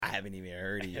haven't even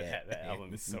heard it yet. That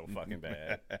album is so fucking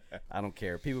bad. I don't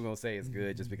care. People gonna say it's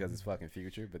good just because it's fucking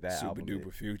Future, but that super album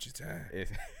duper Future time.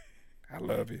 It's I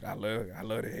love it. I love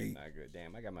the hate. not good.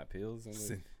 Damn, I got my pills.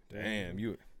 Damn,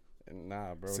 you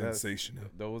Nah, bro. sensational.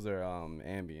 Those are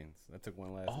Ambiens. I took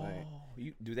one last night.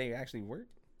 Do they actually work?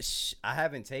 I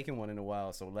haven't taken one in a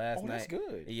while, so last night. That's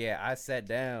good. Yeah, I sat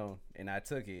down and I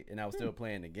took it, and I was still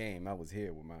playing the game. I was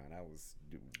here with mine. I was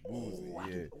boozing.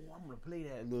 I'm gonna play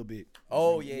that a little bit.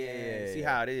 Oh yeah. See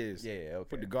how it is. Yeah, okay.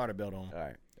 Put the garter belt on. All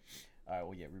right.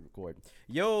 Well, yeah, we record.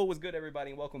 Yo, what's good,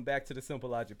 everybody, and welcome back to the Simple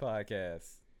Logic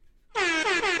Podcast.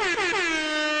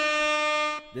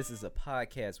 This is a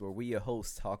podcast where we, your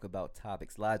hosts, talk about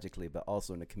topics logically, but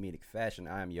also in a comedic fashion.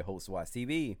 I am your host,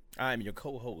 YCB. I'm your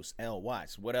co-host, L.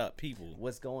 Watts. What up, people?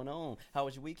 What's going on? How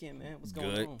was your weekend, man? What's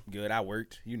going on? Good. I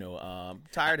worked.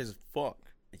 Tired as fuck.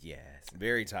 Yes.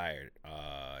 Very tired.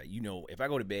 If I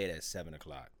go to bed at 7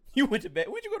 o'clock. You went to bed?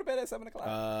 When'd you go to bed at 7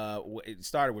 o'clock? It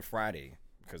started with Friday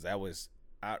because that was,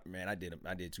 I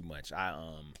did too much. I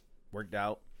worked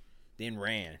out, then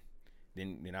ran.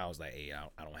 Then I was like, hey,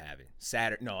 I don't have it.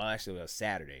 Saturday. No, actually, it was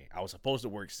Saturday. I was supposed to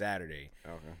work Saturday,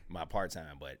 my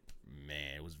part-time, but,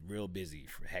 man, it was real busy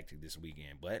for hectic this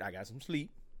weekend. But I got some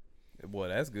sleep. Well,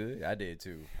 that's good. I did,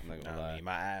 too. I'm not going to lie. I mean,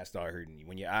 my eyes start hurting.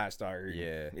 When your eyes start hurting,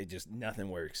 yeah, it just, nothing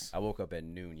works. I woke up at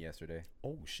noon yesterday.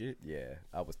 Oh, shit. Yeah,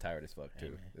 I was tired as fuck,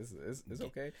 too. It's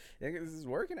okay. This is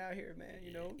working out here, man.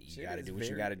 You got to do what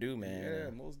you got to do, man. Yeah,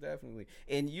 most definitely.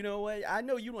 And you know what? I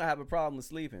know you don't have a problem with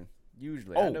sleeping.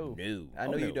 Usually, I know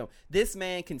no. You don't. This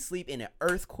man can sleep in an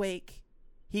earthquake.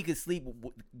 He can sleep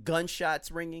with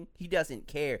gunshots ringing. He doesn't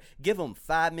care. Give him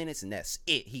 5 minutes and that's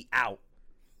it. He out.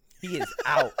 He is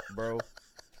out, bro.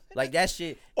 Like that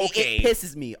shit. Okay, it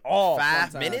pisses me off.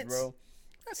 5 minutes, bro.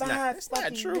 That's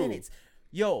not true. Minutes.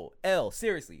 Yo, L,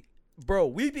 seriously, bro.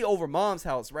 We be over mom's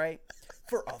house, right?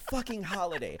 For a fucking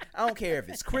holiday. I don't care if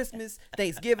it's Christmas,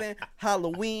 Thanksgiving,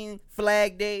 Halloween,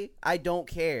 Flag Day. I don't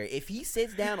care. If he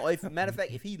sits down, or matter of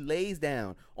fact, if he lays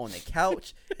down on the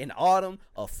couch in autumn,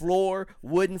 a floor,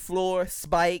 wooden floor,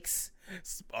 spikes.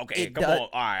 Okay, come on. All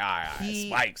right.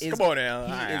 Spikes. Come on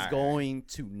now. He is going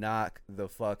to knock the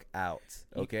fuck out.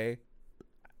 Okay?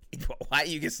 Why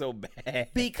do you get so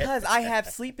bad? Because I have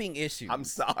sleeping issues. I'm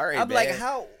sorry, I'm man. like,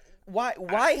 how?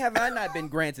 Why have I not been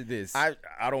granted this? I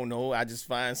don't know. I just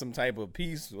find some type of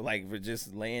peace, like for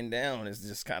just laying down. It's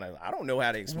just kind of, I don't know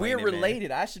how to explain it. We're related.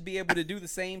 Man. I should be able to do the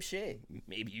same shit.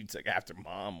 Maybe you took after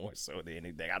mom more so than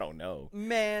anything. I don't know.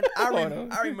 Man, I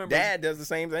remember. Dad does the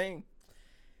same thing.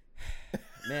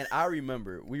 Man, I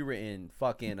remember we were in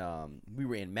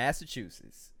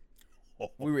Massachusetts.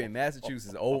 We were in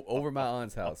Massachusetts over my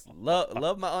aunt's house.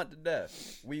 Love my aunt to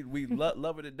death. We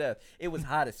love her to death. It was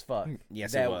hot as fuck.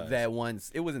 Yes, it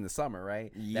was. It was in the summer,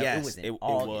 right? Yes, it was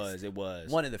in It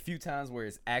was one of the few times where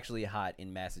it's actually hot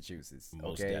in Massachusetts.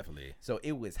 Most definitely. So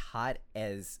it was hot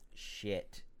as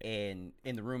shit. And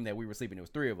in the room that we were sleeping, it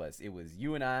was three of us. It was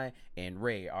you and I and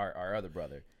Ray, our other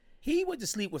brother. He went to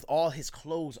sleep with all his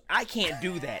clothes. I can't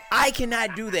do that. I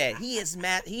cannot do that. He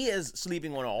is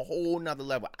sleeping on a whole nother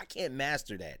level. I can't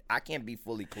master that. I can't be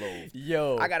fully clothed.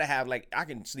 Yo, I gotta have I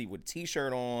can sleep with a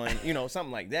t-shirt on,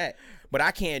 something like that. But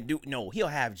I can't do. No, he'll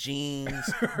have jeans,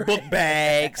 book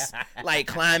bags, like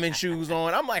climbing shoes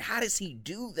on. I'm like, how does he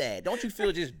do that? Don't you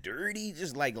feel just dirty,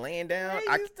 just like laying down?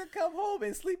 I used to come home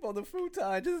and sleep on the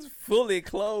futon, just fully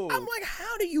clothed. I'm like,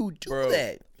 how do you do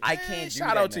that? I can't do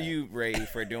Shout that out to you, Ray,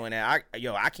 for doing that.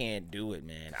 I can't do it,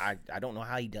 man. I don't know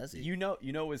how he does it. You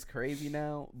know what's crazy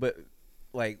now? But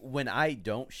like when I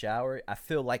don't shower, I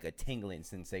feel like a tingling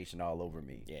sensation all over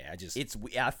me. Yeah,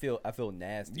 I feel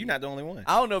nasty. You're not the only one.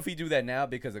 I don't know if he do that now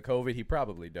because of COVID. He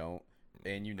probably don't.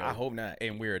 And I hope not.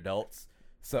 And we're adults.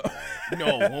 So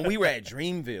no, when we were at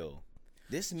Dreamville,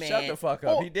 this man shut the fuck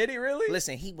up. Did he really?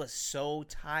 Listen, he was so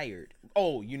tired.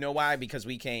 Oh, you know why? Because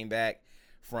we came back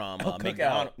from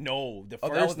McDonald's. No, that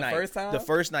was the first time? The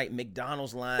first night,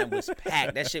 McDonald's line was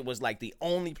packed. That shit was like the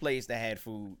only place that had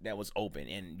food that was open.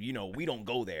 And, we don't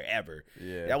go there ever.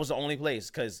 Yeah. That was the only place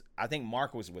because I think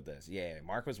Mark was with us. Yeah,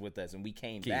 Mark was with us and we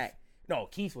came back. No,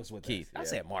 Keith was with us. Yeah. I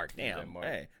said Mark. Damn. Mark.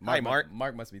 Hey. Mark. Hi, Mark.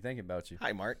 Mark must be thinking about you.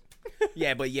 Hi, Mark.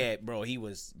 Yeah, but bro, he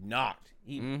was knocked.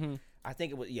 I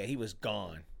think it was, he was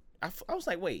gone. I was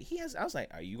like, wait, I was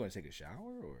like, are you going to take a shower?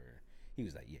 Or he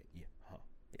was like, yeah.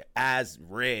 Eyes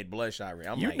red, bloodshot red.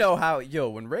 I'm know how,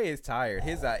 when Ray is tired,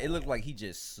 his eye, it looked like he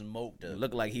just smoked it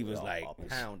looked like he was like a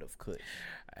pound of kush.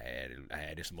 I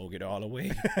had to smoke it all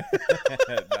away.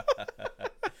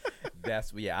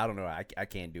 I don't know. I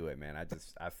can't do it, man.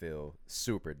 I feel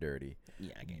super dirty.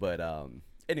 Yeah, I can't. But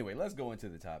anyway, let's go into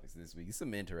the topics this week.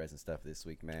 Some interesting stuff this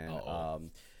week, man.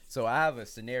 So I have a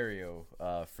scenario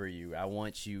for you. I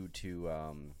want you to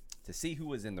see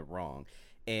who is in the wrong.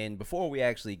 And before we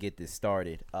actually get this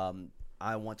started,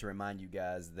 I want to remind you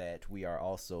guys that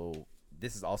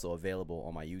this is also available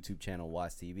on my YouTube channel,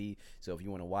 Watch TV. So if you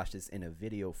want to watch this in a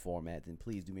video format, then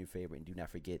please do me a favor and do not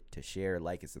forget to share,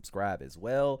 like, and subscribe as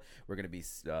well. We're going to be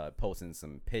posting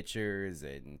some pictures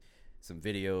and some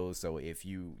videos, so if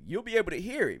you'll be able to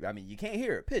hear it. I mean, you can't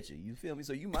hear a picture, you feel me?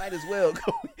 So you might as well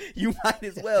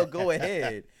go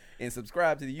ahead and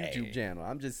subscribe to the YouTube channel.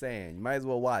 I'm just saying, you might as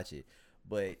well watch it.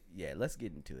 But yeah, let's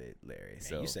get into it, Larry. Man,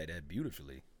 so you said that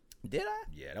beautifully. Did I?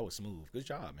 Yeah, that was smooth. Good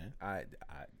job, man.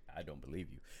 I don't believe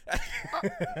you. Damn.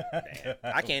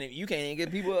 You can't even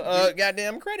give people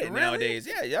goddamn credit nowadays.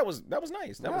 Yeah, that was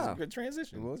nice. That was a good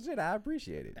transition. Well, shit, I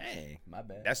appreciate it. Dang, my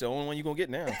bad. That's the only one you gonna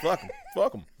get now. Fuck him.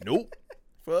 Fuck him. Nope.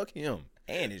 Fuck him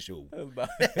and his show.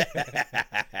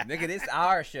 Nigga, this is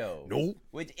our show. Nope.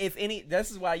 Which, if any,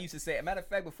 this is why I used to say. Matter of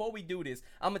fact, before we do this,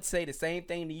 I'm gonna say the same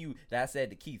thing to you that I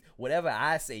said to Keith. Whatever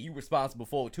I say, you responsible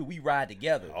for it too. We ride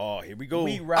together. Oh, here we go.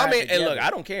 We ride together. Hey, look, I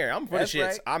don't care. I'm for That's the shits.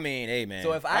 right. I mean, hey, man.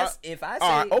 So if I say if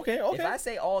I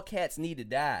say all cats need to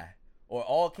die or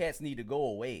all cats need to go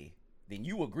away, then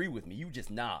you agree with me. You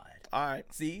just nod. All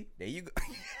right. See, there you go.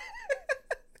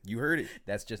 You heard it.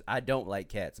 That's just, I don't like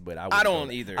cats, but I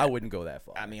don't either. I wouldn't go that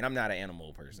far. I mean, I'm not an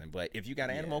animal person, but if you got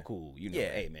an animal, cool. You know,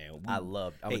 hey man, I'm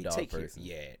a dog person.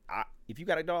 If you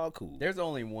got a dog, cool. There's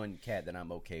only one cat that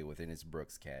I'm okay with, and it's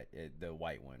Brooke's cat, the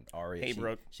white one. Hey,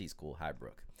 Brooke. She's cool. Hi,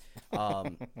 Brooke.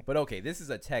 But okay, this is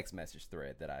a text message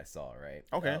thread that I saw, right?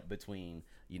 Okay. Between,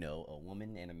 a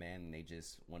woman and a man, and they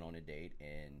just went on a date,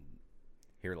 and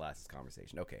here lies this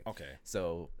conversation. Okay.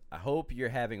 So I hope you're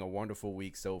having a wonderful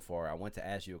week so far. I want to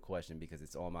ask you a question because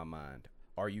it's on my mind.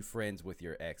 Are you friends with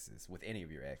your exes? With any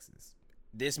of your exes?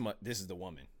 This is the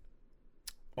woman.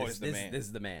 Oh, it's the man. This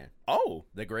is the man. Oh,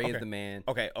 the gray is the man.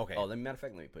 Okay. Oh, matter of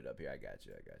fact, let me put it up here. I got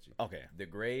you. Okay. The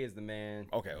gray is the man.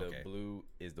 Okay. The blue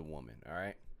is the woman. All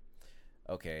right.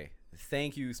 Okay.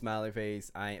 Thank you, smiley face.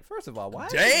 First of all, why?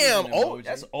 Damn. Oh,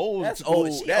 that's old. That's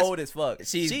old. She old as fuck.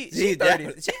 She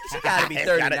 30. She gotta be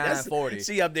 39, 40.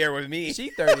 She up there with me.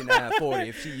 She 39, 40.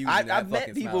 If she using I've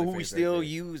met people who still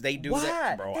use. They do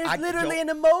that, bro. There's literally an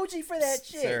emoji for that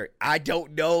shit. Sir, I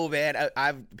don't know, man.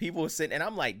 I've people sitting and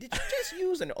I'm like, did you just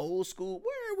use an old school?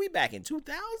 Where are we back in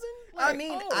 2000? I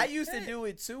mean, I used to do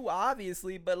it too,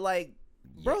 obviously, but like.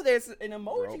 Bro, there's an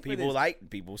emoji for this.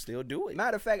 People still do it.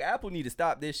 Matter of fact, Apple need to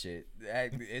stop this shit.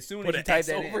 As soon as you type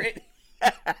that over in,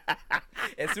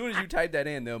 as soon as you type that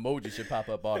in, the emoji should pop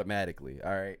up automatically. All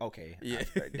right. Okay. Yeah.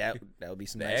 That would be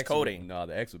some nice coding.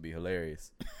 The X would be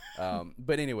hilarious.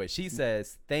 But anyway, she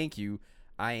says, "Thank you.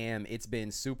 It's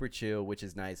been super chill, which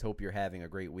is nice. Hope you're having a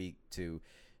great week too.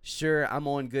 Sure, I'm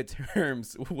on good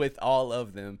terms with all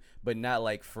of them, but not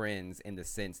like friends in the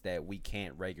sense that we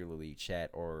can't regularly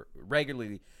chat or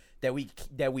that we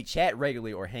chat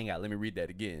regularly or hang out." Let me read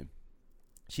that again.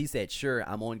 She said, "Sure,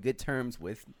 I'm on good terms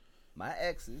with my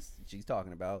exes." She's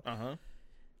talking about.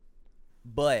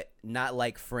 But not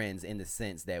like friends in the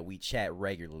sense that we chat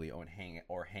regularly or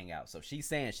hang out. So she's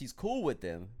saying she's cool with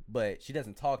them, but she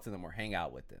doesn't talk to them or hang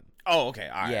out with them. Oh, okay.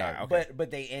 All right. Yeah, all right, okay. but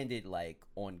they ended like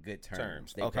on good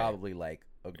terms. They probably like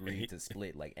agreed to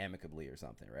split like amicably or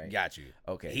something, right? Got you.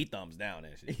 Okay. He thumbs down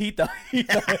that shit. He thumbs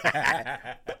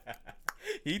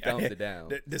it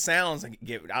down. The sounds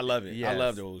I love it. Yes. I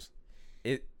love those.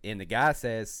 And the guy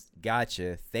says,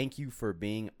 "Gotcha. Thank you for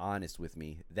being honest with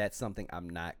me. That's something I'm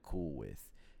not cool with."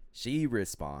 She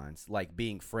responds, like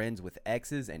being friends with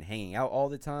exes and hanging out all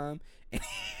the time. And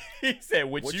he said,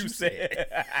 what you said.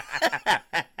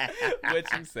 What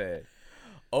you said.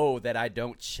 Oh, that I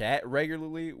don't chat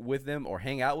regularly with them or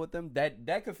hang out with them?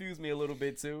 That confused me a little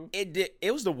bit too. It did.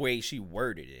 It was the way she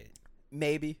worded it.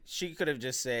 Maybe. She could have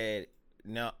just said,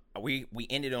 no, we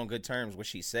ended on good terms, what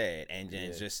she said, and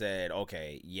then just said,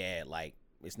 okay, yeah, like,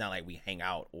 it's not like we hang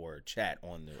out or chat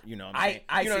on the, you know what I'm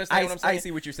saying? I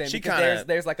see what you're saying. Because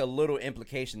there's like a little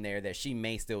implication there that she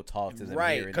may still talk to them.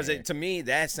 Right, because to me,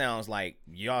 that sounds like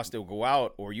y'all still go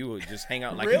out or you would just hang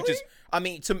out. Like really? You just, I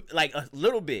mean, to like a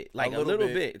little bit. Like a little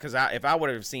bit. Because if I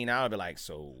would have seen out, I'd be like,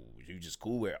 so you just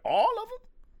cool with all of them?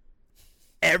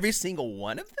 Every single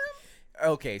one of them?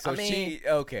 Okay, so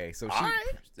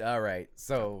all right.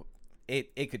 So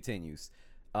it continues.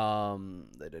 I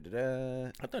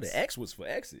thought the X was for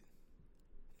exit.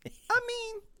 I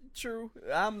mean, true.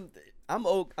 I'm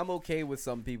okay with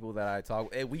some people that I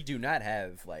talk. We do not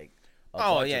have like a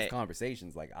bunch of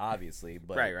conversations, like obviously,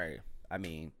 but right. I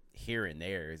mean, here and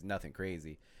there is nothing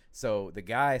crazy. So the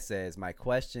guy says, my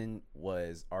question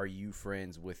was, are you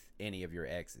friends with any of your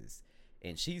exes?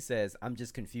 And she says, I'm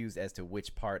just confused as to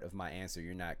which part of my answer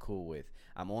you're not cool with.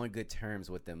 I'm on good terms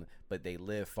with them, but they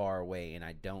live far away and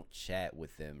I don't chat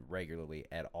with them regularly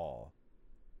at all.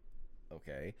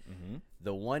 Okay. Mm-hmm.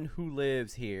 The one who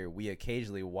lives here, we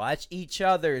occasionally watch each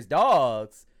other's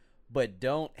dogs, but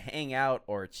don't hang out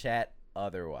or chat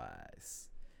otherwise.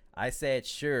 I said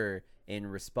sure in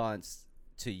response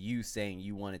to you saying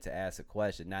you wanted to ask a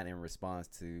question, not in response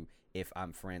to if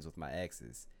I'm friends with my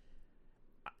exes.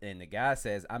 And the guy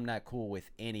says, I'm not cool with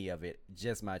any of it.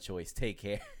 Just my choice. Take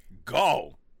care.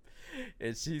 Go.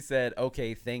 And she said,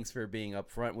 okay, thanks for being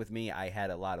upfront with me. I had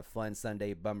a lot of fun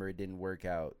Sunday. Bummer it didn't work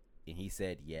out. And he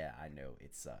said, yeah, I know.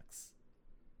 It sucks.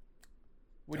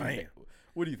 What do you think?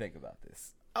 What do you think about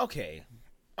this? Okay.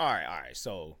 All right.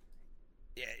 So,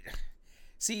 yeah.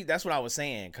 See, that's what I was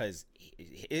saying, because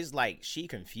it's like she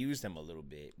confused him a little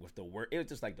bit with the word. It was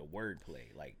just like the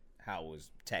wordplay, like how it was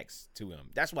text to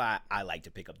him. That's why I like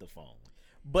to pick up the phone.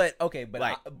 But okay, but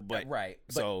Like, right.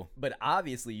 But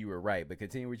obviously you were right. But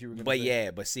continue what you were going to But say. yeah,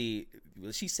 but see,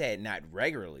 she said not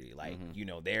regularly. Like, you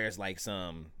know, there's like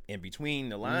some in between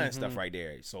the line stuff right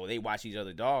there. So they watch each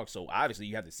other dogs. So obviously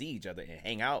you have to see each other and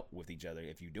hang out with each other.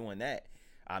 If you're doing that,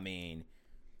 I mean,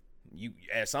 you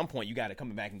at some point you got to come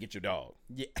back and get your dog.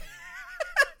 Yeah.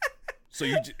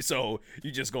 So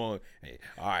you just going, hey,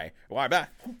 all right, bye.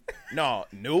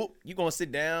 Nope. You gonna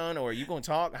sit down or you gonna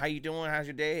talk? How you doing? How's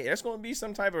your day? There's gonna be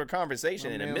some type of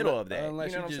conversation in the middle of that.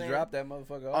 Unless you know you just what I'm drop that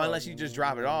motherfucker off. saying? Unless you just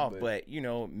drop it off. But you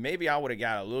know, maybe I would have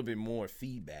got a little bit more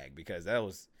feedback, because that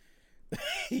was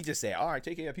he just said, all right,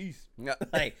 take care, peace.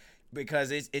 Like,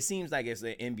 because it seems like it's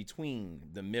in between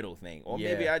the middle thing, or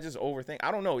maybe I just overthink.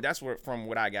 I don't know. That's from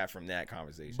what I got from that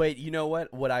conversation. But you know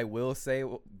what? What I will say,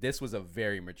 this was a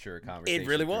very mature conversation. It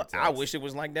really was. for I text. wish it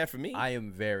was like that for me. I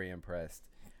am very impressed.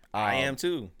 I am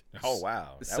too. Oh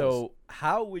wow.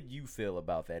 How would you feel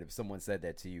about that if someone said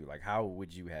that to you? Like, how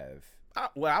would you have? I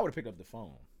would have picked up the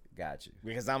phone. Got you.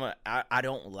 Because I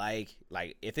don't like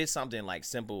if it's something like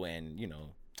simple and, you know,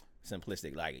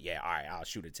 simplistic, like, yeah, all right, I'll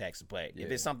shoot a text. But if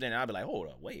it's something, I'll be like, hold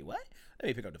up, wait, what? Let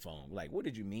me pick up the phone. Like, what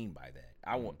did you mean by that?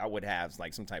 I would have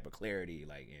like some type of clarity,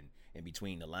 like in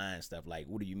between the lines stuff. Like,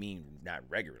 what do you mean not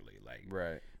regularly? Like,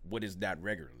 Right. What is not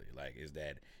regularly? Like, is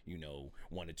that, you know,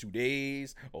 1 to 2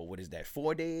 days, or what is that,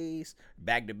 4 days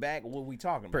back to back? What are we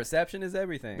talking about? Perception is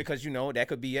everything. Because, you know, it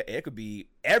could be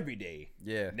every day.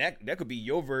 Yeah. That could be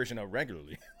your version of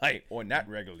regularly, like, or not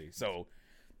regularly. So,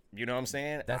 you know what I'm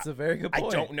saying? That's a very good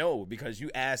point. I don't know, because you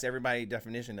ask everybody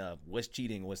definition of what's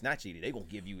cheating, what's not cheating. They gonna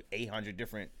give you 800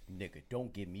 different. Nigga,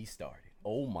 don't get me started.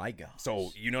 Oh my god.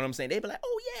 So you know what I'm saying? They be like,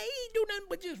 oh yeah, he ain't do nothing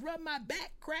but just rub my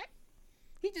back crack.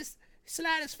 He just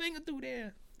slide his finger through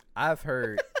there. I've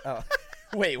heard.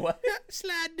 Wait, what?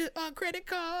 Slide the credit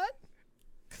card.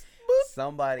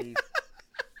 Somebody.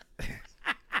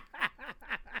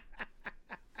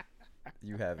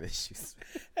 You have issues.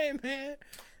 Hey man,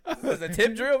 Was a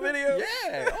tip drill video?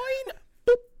 Yeah.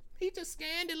 He just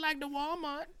scanned it like the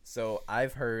Walmart. So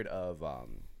I've heard of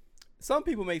some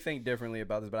people may think differently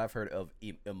about this, but I've heard of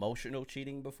emotional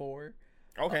cheating before.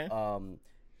 Okay.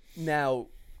 Now,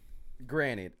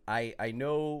 granted, I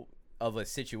know of a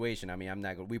situation. I mean, I'm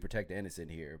not gonna we protect the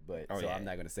innocent here, but I'm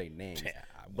not gonna say names. Yeah,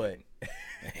 but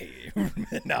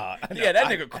nah, yeah, that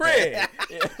nigga Craig.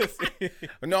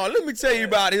 No, let me tell you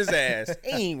about his ass.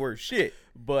 He ain't worth shit.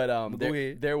 But go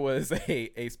ahead. there was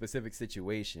a specific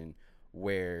situation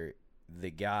where the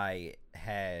guy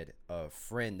had a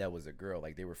friend that was a girl.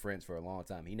 Like, they were friends for a long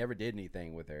time. He never did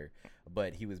anything with her,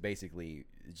 but he was basically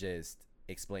just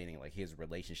explaining like his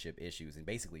relationship issues and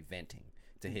basically venting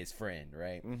to his friend,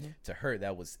 right? Mm-hmm. To her,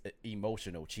 that was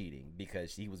emotional cheating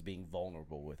because he was being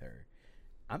vulnerable with her.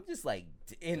 I'm just like,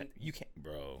 and You can't,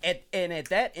 bro. at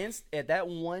that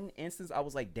one instance, I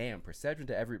was like, damn, perception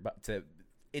to everybody,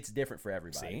 it's different for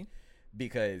everybody. See?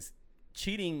 Because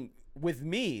cheating with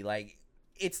me, like,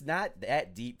 it's not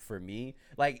that deep for me.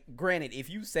 Like, granted, if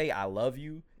you say I love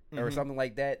you or something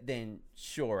like that, then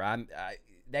sure,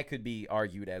 that could be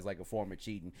argued as like a form of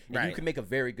cheating. And Right. you can make a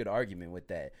very good argument with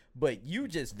that. But you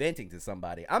just venting to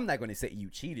somebody, I'm not going to say you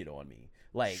cheated on me.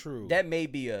 Like, True. that may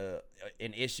be an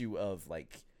issue of,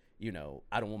 like, you know,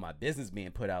 I don't want my business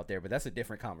being put out there, but that's a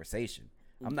different conversation.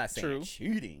 I'm not saying True.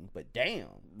 cheating, but damn.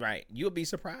 Right. You'll be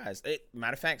surprised.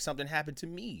 Matter of fact, something happened to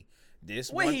me.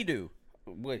 What he do?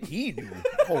 What he do?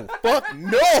 Oh, fuck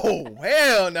no.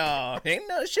 Hell no. Ain't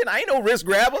no shit. I ain't no wrist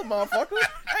grabber, motherfucker.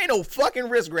 I ain't no fucking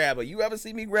wrist grabber. You ever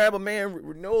see me grab a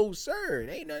man? No, sir.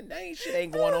 Ain't nothing. Shit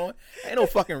ain't going on. Ain't no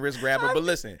fucking wrist grabber. But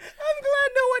listen. I'm glad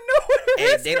no one knows what a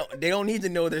wrist They don't need to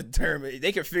know the term.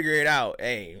 They can figure it out.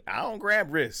 Hey, I don't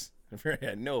grab wrists.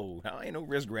 No, I ain't no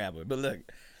wrist grabber. But look,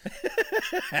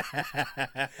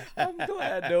 I'm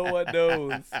glad no one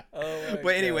knows. Oh my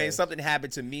But anyway, gosh. something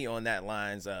happened to me on that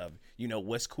lines of,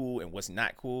 what's cool and what's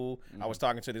not cool. I was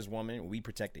talking to this woman. We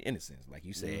protect the innocence. Like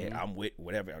you said, I'm with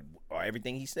whatever, or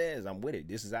everything he says, I'm with it.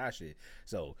 This is our shit.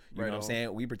 So, you know what I'm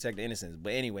saying? We protect the innocence.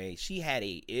 But anyway, she had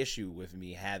a issue with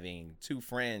me having two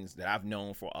friends that I've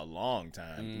known for a long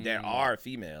time that are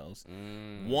females.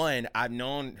 One, I've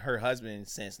known her husband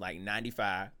since like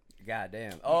 95. God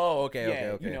damn. Oh, okay,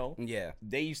 Yeah, okay. Yeah.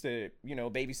 They used to,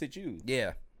 babysit you.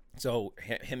 Yeah. So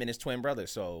him and his twin brother.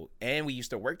 So, and we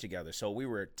used to work together. So we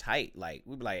were tight. Like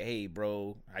we'd be like, "Hey,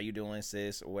 bro, how you doing,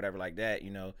 sis?" or whatever like that.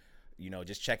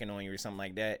 Just checking on you or something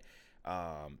like that.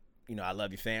 I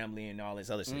love your family and all this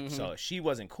other shit. So she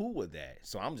wasn't cool with that.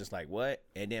 So I'm just like, what?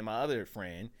 And then my other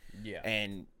friend,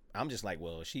 and I'm just like,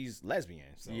 well, she's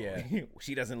lesbian. So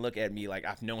she doesn't look at me like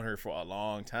I've known her for a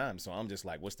long time. So I'm just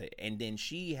like, what's the? And then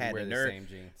she had the nerve. Same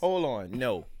jeans. Hold on,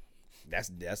 no.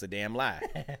 That's a damn lie.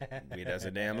 That's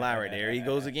a damn lie right there. He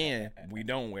goes again. We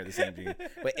don't wear the same jeans.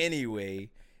 But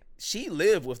anyway, she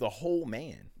lived with the whole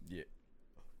man. Yeah.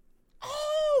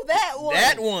 Oh, that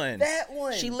one. That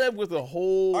one. She lived with a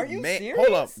whole man. Are you serious?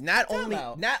 Hold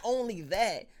up. Not only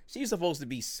that, she's supposed to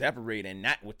be separated and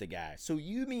not with the guy. So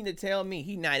you mean to tell me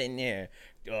he not in there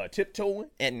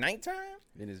tiptoeing at nighttime?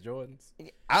 In his Jordans?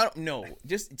 I don't know.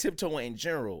 Just tiptoeing in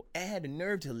general. And had the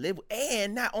nerve to live with,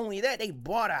 and not only that, they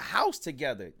bought a house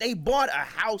together.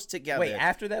 Wait,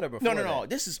 after that or before? No.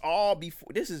 This is all before.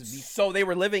 So they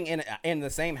were living in the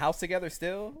same house together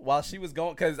still while she was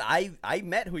going? Because I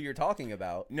met who you're talking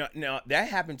about. No, that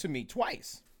happened to me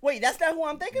twice. Wait, that's not who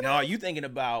I'm thinking of? No, you thinking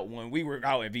about when we were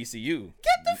out at VCU.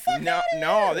 Get the fuck out of here.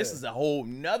 No, this is a whole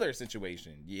nother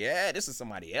situation. Yeah, this is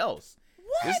somebody else.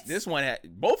 What? This one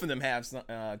both of them have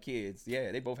kids.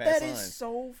 Yeah, they both have sons. That is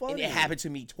so funny. And it happened to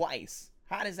me twice.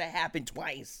 How does that happen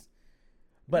twice?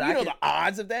 But the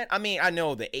odds of that? I mean, I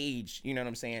know the age, you know what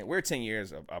I'm saying? We're 10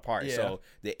 years apart. Yeah. So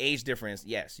the age difference,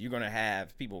 yes, people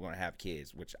are going to have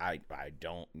kids, which I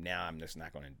don't. Now I'm just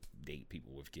not going to date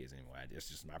people with kids anymore. That's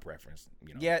just my preference.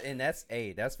 Yeah, and that's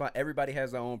fine. Everybody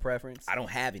has their own preference. I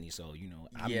don't have any, so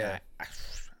I'm not.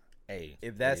 Hey,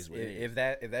 if that's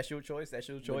your choice, that's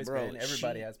your choice, bro, man.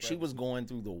 Everybody has preference. She was going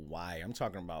through the wire. I'm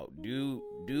talking about dude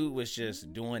was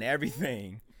just doing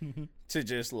everything to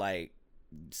just like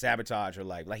sabotage her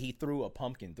life. Like he threw a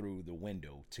pumpkin through the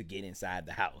window to get inside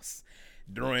the house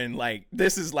during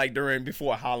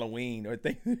before Halloween or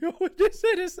thing.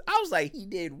 I was like, he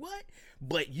did what?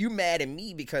 But you mad at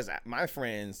me because my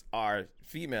friends are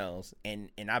females and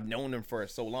I've known them for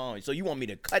so long. So you want me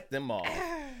to cut them off?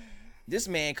 This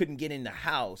man couldn't get in the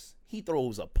house. He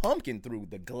throws a pumpkin through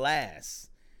the glass.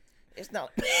 It's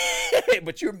not,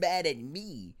 but you're mad at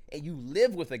me and you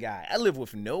live with a guy. I live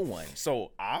with no one.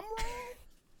 So I'm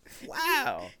wrong.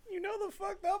 Wow. You know the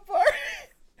fucked up part?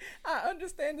 I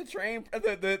understand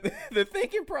the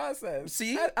thinking process.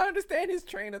 See? I understand his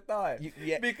train of thought.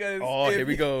 Because here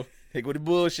we go. Here go the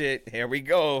bullshit. Here we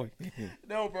go.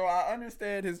 No, bro, I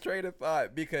understand his train of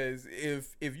thought because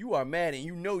if you are mad and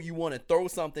you want to throw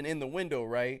something in the window,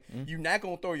 right? Mm-hmm. You're not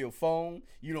gonna throw your phone.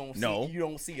 You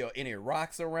don't see any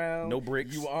rocks around. No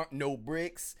bricks. No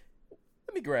bricks.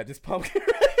 Let me grab this pumpkin.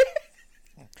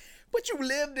 But you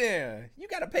live there. You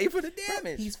gotta pay for the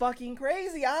damage. He's fucking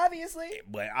crazy, obviously.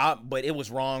 But it was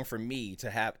wrong for me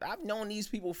to have. I've known these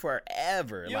people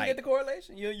forever. You don't get the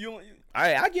correlation.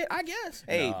 I guess.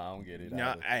 Hey, no, I don't get it.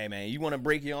 No, hey man, you want to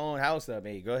break your own house up?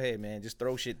 Hey, go ahead, man. Just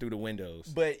throw shit through the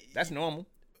windows. But that's normal.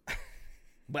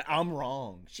 But I'm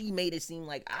wrong. She made it seem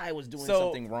like I was doing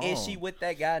something wrong. Is she with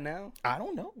that guy now? I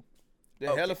don't know.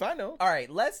 The hell if I know. All right,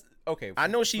 I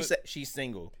know she's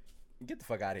single. Get the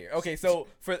fuck out of here. Okay, so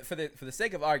for the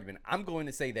sake of argument, I'm going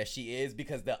to say that she is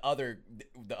because the other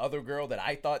girl that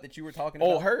I thought that you were talking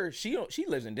about. Oh, her. She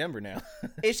lives in Denver now.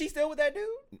 Is she still with that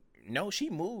dude? No, she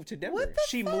moved to Denver. What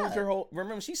the fuck? Moved her whole.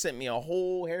 Remember, she sent me a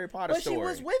whole Harry Potter story. But she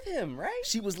was with him, right?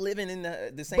 She was living in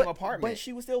the same apartment. But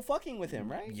she was still fucking with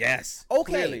him, right? Yes.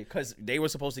 Okay. Clearly, because they were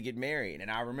supposed to get married,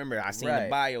 and I remember I seen the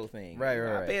bio thing. Right.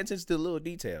 I pay attention to the little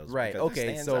details. Right.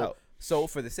 Okay. So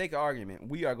for the sake of argument,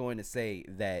 we are going to say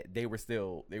that they were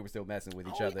still messing with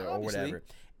each other or whatever.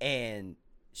 And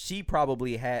she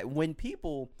probably had when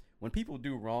people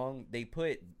do wrong, they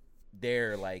put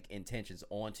their like intentions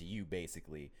onto you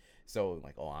basically. So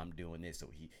like, oh, I'm doing this, so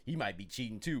he might be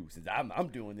cheating too since I'm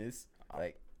doing this.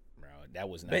 Like, bro, that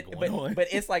was not going on. But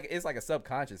it's like a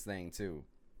subconscious thing too.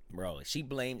 Bro,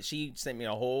 she sent me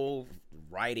a whole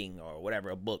writing or whatever,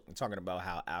 a book talking about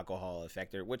how alcohol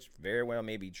affected her, which very well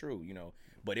may be true,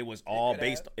 but it was all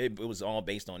based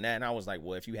on that. And I was like,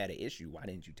 well, if you had an issue, why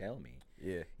didn't you tell me?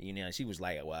 Yeah. You know, she was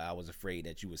like, well, I was afraid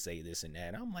that you would say this and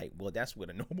that. I'm like, well, that's what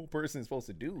a normal person is supposed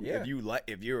to do. Yeah.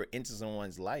 If you're into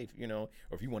someone's life, you know,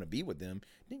 or if you want to be with them,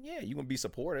 then yeah, you're gonna be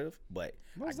supportive. But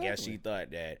Most I guess definitely. she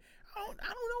thought that I don't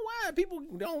know why people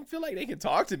don't feel like they can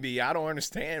talk to me. I don't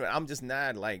understand. I'm just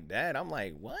not like that. I'm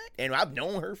like, what? And I've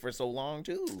known her for so long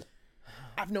too.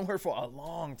 I've known her for a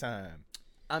long time.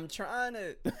 I'm trying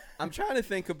to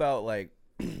think about like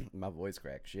my voice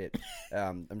cracked. Shit.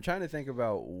 I'm trying to think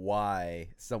about why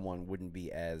someone wouldn't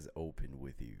be as open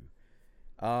with you.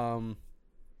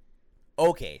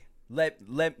 Okay. Let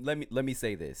me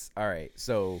say this. All right.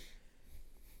 So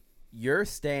your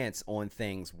stance on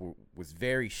things was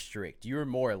very strict. You're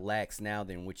more lax now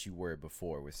than what you were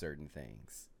before with certain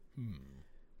things.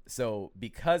 So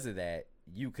because of that,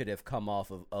 you could have come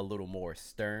off of a little more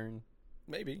stern.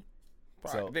 Maybe.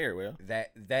 Probably, So very well.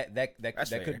 That That's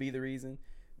could fair. be the reason.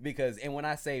 Because, and when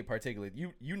I say particularly,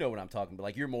 you know what I'm talking about.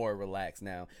 Like, you're more relaxed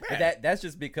now. But Yeah. that's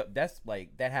just because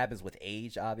that happens with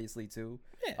age, obviously, too.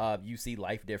 Yeah. You see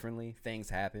life differently. Things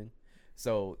happen.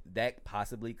 So that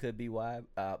possibly could be why.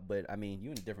 But I mean,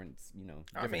 you in a different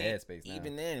headspace now.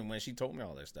 Even then, when she told me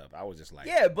all that stuff, I was just like,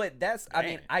 Yeah, but that's. I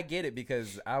mean, Man. I get it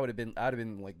because I'd have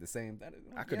been like the same.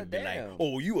 I could have been like, damn.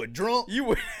 oh, you a drunk? You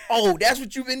were. Oh, that's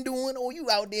what you been doing? Oh, you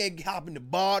out there hopping the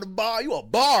bar to bar? You a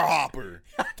bar hopper?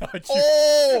 I thought you.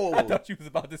 Oh, I thought you was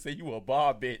about to say you a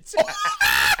bar bitch.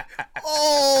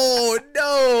 oh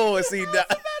no! See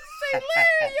that?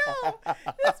 Larry, yo,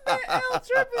 this man L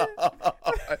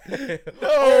tripping. No.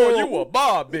 Oh, you a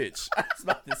bar bitch. I was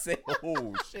about to say,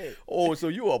 oh shit. Oh, so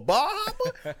you a bar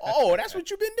hopper? Oh, that's what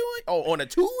you been doing? Oh, on a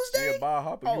Tuesday? You a bar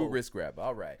hopper, you Oh. a wrist grabber.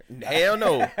 All right. Hell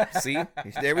no. See,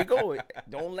 there we go.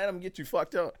 Don't let them get you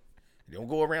fucked up. Don't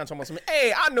go around talking about something.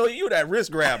 Hey, I know you that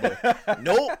wrist grabber.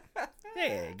 Nope.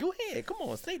 Yeah, go ahead. Come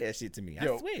on, say that shit to me. I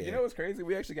Yo, swear. you know what's crazy?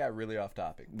 We actually got really off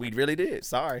topic. We really did.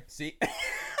 Sorry. See?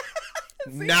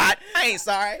 Not. I ain't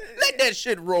sorry. Let that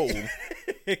shit roll.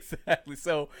 Exactly.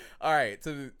 So, all right.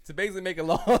 To basically make a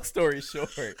long story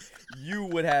short, you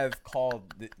would have called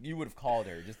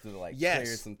her just to like Yes.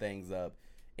 clear some things up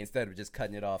instead of just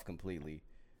cutting it off completely.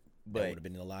 That But would have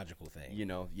been the logical thing. you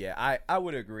know, yeah, I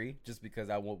would agree just because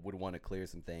I would want to clear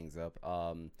some things up.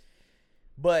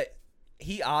 But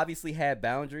he obviously had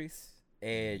boundaries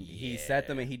and he set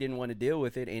them and he didn't want to deal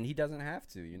with it and he doesn't have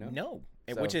to, you know? No.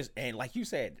 And So- which is, and like you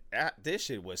said, this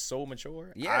shit was so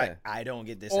mature. Yeah. I don't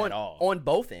get this on, at all. on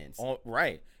both ends.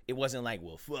 Right. It wasn't like,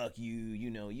 well, fuck you. You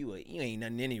know, you ain't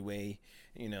nothing anyway.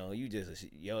 You know, you just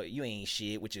you ain't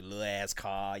shit with your little ass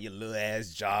car, your little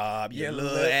ass job, your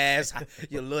little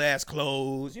ass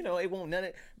clothes. You know, it won't none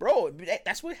of bro.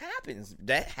 That's what happens.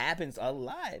 That happens a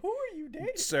lot. Who are you dating?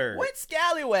 Sir. What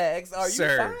scallywags are you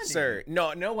finding? Sir,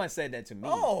 no one said that to me.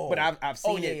 Oh. But I've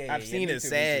seen it. Yeah, I've seen me it too,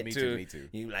 said me to too.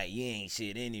 you like you ain't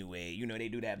shit anyway. You know they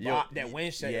do that Yo, that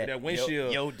windshield. Yeah, That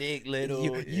windshield. Yo dick little.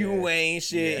 You yeah. ain't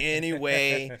shit Yeah.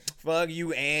 anyway. Fuck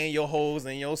you and your hoes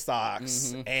and your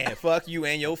socks. And fuck you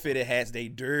and your fitted hats. They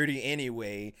dirty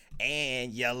anyway.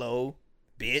 And yellow,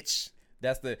 bitch.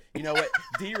 That's you know what?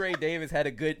 D. Ray Davis had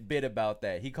a good bit about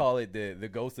that. He called it the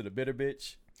ghost of the bitter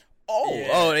bitch.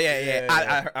 Yeah.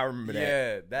 I remember that.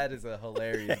 Yeah, that is a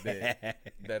hilarious bit.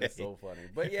 That is so funny.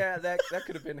 But yeah, that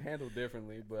could have been handled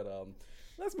differently. But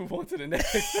let's move on to the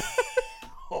next.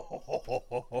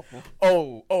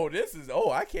 This is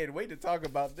I can't wait to talk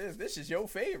about this. This is your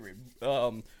favorite.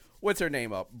 What's her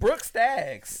name up? Brooke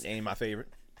Staggs. Ain't my favorite.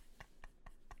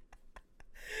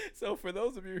 So for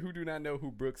those of you who do not know who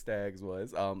Brooke Staggs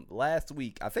was, last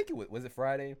week, I think was it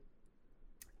Friday?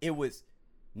 It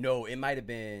might have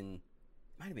been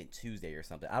Tuesday or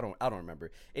something. I don't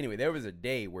remember. Anyway, there was a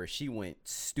day where she went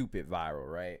stupid viral,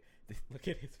 right? Look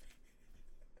at his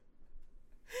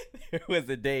There was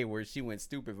a day where she went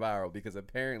stupid viral because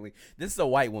apparently this is a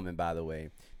white woman, by the way.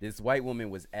 This white woman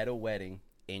was at a wedding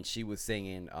and she was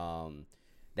singing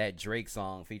that Drake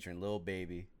song featuring Lil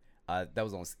Baby. That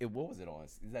was on. What was it on?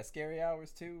 Is that Scary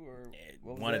Hours too, or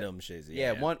what was One that? of them shits.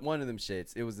 Yeah, one of them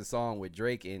shits. It was the song with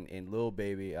Drake and Lil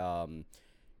Baby. And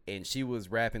she was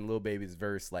rapping Lil Baby's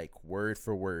verse like word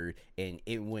for word, and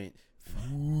it went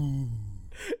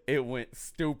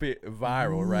stupid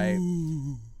viral,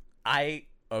 right? I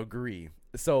agree.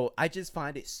 So I just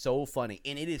find it so funny,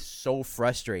 and it is so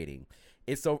frustrating.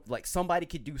 It's so like somebody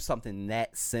could do something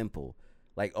that simple,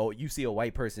 like you see a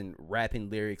white person rapping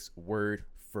lyrics word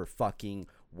for fucking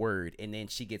word, and then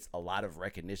she gets a lot of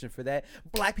recognition for that.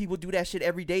 Black people do that shit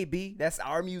every day, B. That's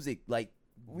our music. Like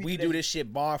We do this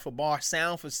shit bar for bar,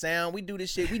 sound for sound. We do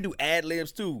this shit. We do ad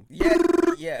libs too. Yeah,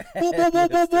 yeah. Hey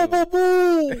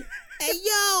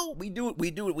yo, we do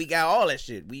it. We got all that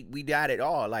shit. We got it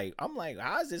all. Like I'm like,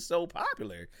 how is this so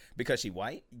popular? Because she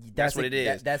white. That's what it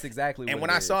is. That's exactly. And what when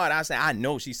it I is. saw it, I said, I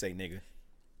know she say nigga.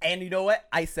 And you know what?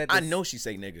 I said. This, I know she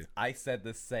say nigga. I said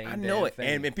the same. I know it.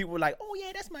 Thing. And people were like, oh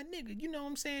yeah, that's my nigga. You know what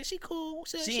I'm saying? She cool.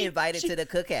 She invited to the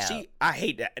cookout. I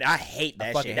hate that. I hate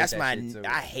that shit. That's my. Shit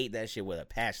I hate that shit with a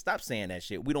passion. Stop saying that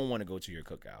shit. We don't want to go to your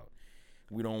cookout.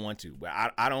 We don't want to. But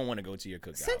I don't want to go to your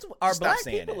cookout. Since are Stop black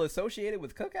people associated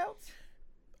with cookouts?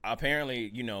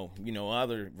 Apparently,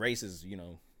 other races,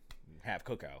 have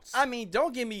cookouts. I mean,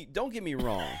 don't get me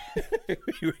wrong.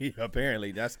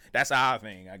 Apparently, that's our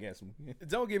thing, I guess.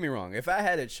 Don't get me wrong. If I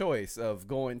had a choice of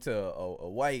going to a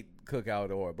white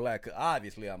cookout or a black,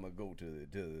 obviously I'm gonna go to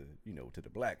the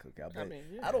black cookout. But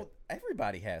I don't.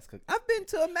 Everybody has cook. I've been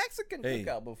to a Mexican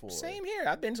cookout before. Same here.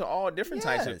 I've been to all different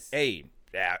types of. Hey,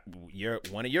 you're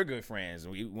one of your good friends.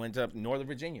 We went up Northern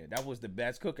Virginia. That was the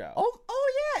best cookout. Oh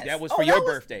yes. That was for your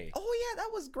birthday. Oh yeah, that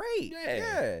was great.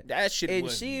 Yeah. That shit and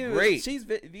was she great. She's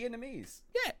Vietnamese.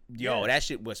 Yeah. That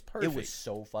shit was perfect. It was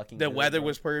so fucking The good, weather bro.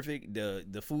 was perfect.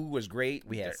 The food was great.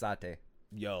 We had satay.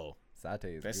 Yo.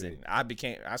 Satay is Listen,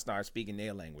 good. I started speaking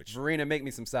their language. Verena, make me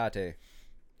some satay.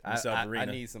 What's up, I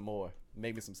Verena? need some more.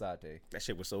 Make me some satay. That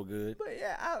shit was so good. But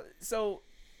yeah, so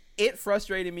it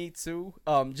frustrated me too.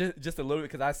 Just a little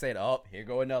bit because I said, "Oh, here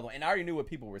go another one," and I already knew what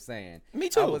people were saying. Me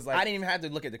too. I was like, I didn't even have to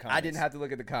look at the comments. I didn't have to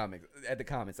look at the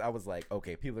comments. I was like,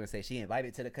 okay, people are gonna say she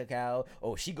invited to the cookout.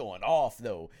 Oh, she going off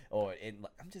though.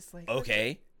 I'm just like,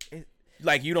 okay.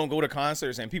 Like you don't go to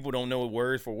concerts and people don't know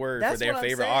word for word for their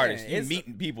favorite artist. You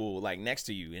meet people like next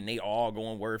to you and they all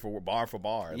going word for bar for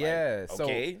bar. Yeah. Like,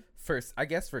 okay. So I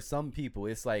guess for some people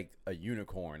it's like a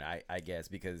unicorn. I guess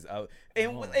because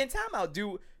in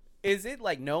timeout, is it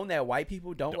like known that white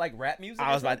people don't like rap music?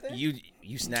 I was about you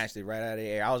snatched it right out of the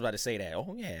air. I was about to say that.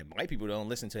 Oh yeah, white people don't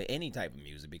listen to any type of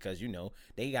music because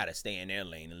they gotta stay in their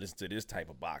lane and listen to this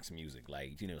type of box music.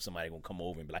 Like somebody gonna come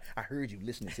over and be like, I heard you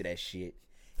listening to that shit.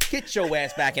 Get your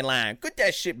ass back in line. Get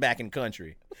that shit back in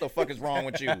country. What the fuck is wrong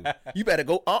with you? You better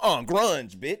go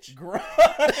grunge, bitch. Grunge.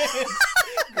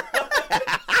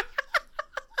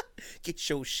 Get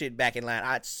your shit back in line.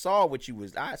 I saw you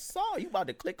about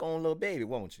to click on Lil Baby,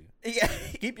 won't you? Yeah.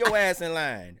 Keep your ass in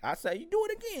line. I say you do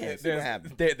it again. See what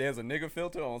happens. There's a nigga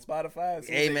filter on Spotify.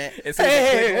 Hey man.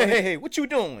 Hey, what you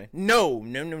doing? No.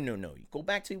 You go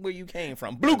back to where you came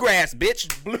from. Bluegrass, bitch.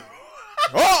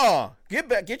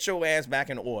 Get your ass back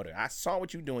in order. I saw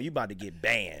what you doing. You about to get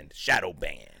banned. Shadow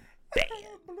banned.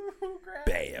 Bluegrass.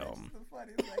 Bam. That's the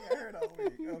funniest thing I heard all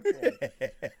week. Okay.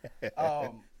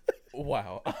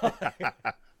 Wow.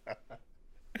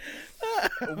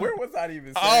 Where was I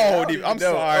even saying? I'm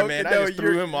sorry, man. I just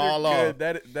threw him all off.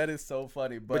 That is so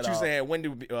funny. But you saying when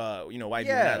do white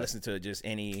people not listen to just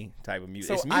any type of music?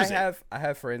 So it's music. I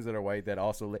have friends that are white that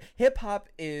also hip hop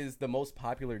is the most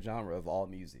popular genre of all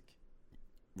music.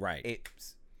 Right.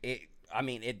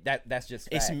 That's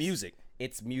just facts. It's music.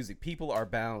 It's music. People are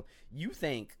bound. You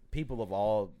think people of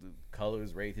all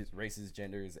colors, races,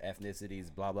 genders, ethnicities,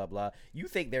 blah blah blah. You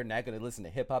think they're not going to listen to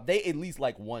hip hop? They at least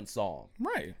like one song,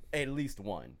 right? At least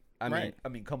one. I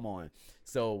mean, come on.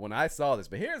 So when I saw this,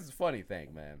 but here's the funny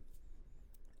thing, man.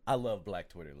 I love Black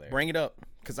Twitter, Larry. Bring it up,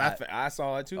 cause I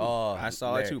saw it too. I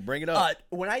saw Larry. it too. Bring it up.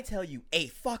 When I tell you, a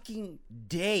fucking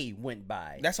day went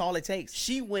by. That's all it takes.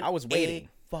 I was waiting.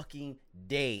 Fucking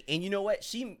day. And you know what,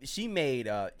 she made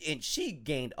and she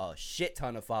gained a shit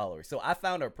ton of followers. So I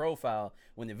found her profile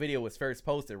when the video was first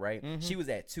posted, right? Mm-hmm. She was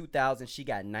at 2,000. She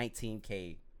got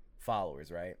 19K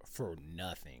followers, right? For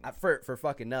nothing. For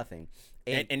fucking nothing.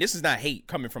 And this is not hate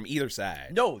coming from either side.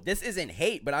 No, this isn't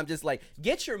hate, but I'm just like,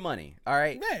 get your money, all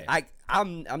right? Yeah.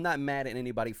 I'm not mad at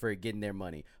anybody for getting their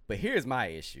money, but here's my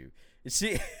issue.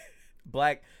 She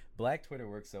Black Twitter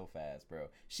works so fast, bro.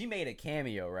 She made a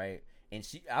cameo, right? And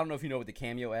I don't know if you know what the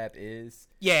Cameo app is.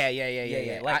 Yeah.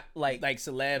 Like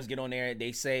celebs get on there,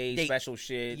 they say special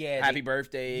shit. Yeah, happy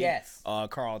birthday. Yes.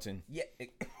 Carlton. Yeah.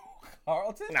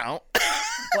 Carlton? No.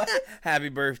 What? Happy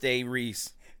birthday,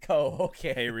 Reese. Oh,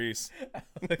 okay. Hey, Reese.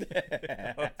 Okay.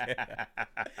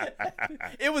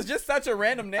 It was just such a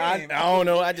random name. I don't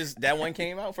know. That one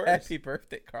came out first. Happy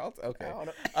birthday, Carlton. Okay. I don't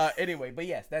know. Anyway, but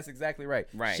yes, that's exactly right.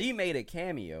 Right. She made a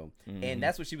cameo, and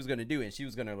that's what she was gonna do, and she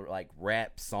was gonna like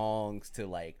rap songs to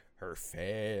like her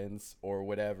fans or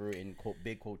whatever in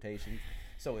big quotations.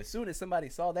 So as soon as somebody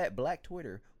saw that, Black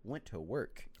Twitter went to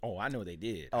work. Oh, I know they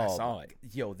did. I saw it.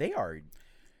 Yo, they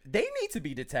need to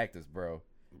be detectives, bro.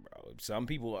 Bro, some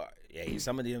people are, hey,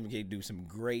 some of them can do some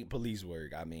great police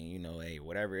work. I mean, you know, hey,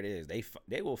 whatever it is,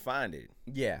 they will find it.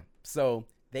 Yeah. So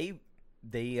they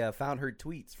found her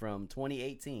tweets from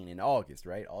 2018 in August,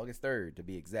 right? August 3rd to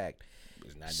be exact.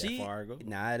 It's not that far ago.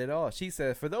 Not at all. She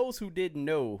said, for those who didn't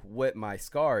know what my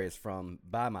scar is from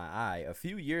by my eye, a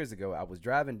few years ago, I was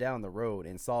driving down the road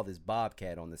and saw this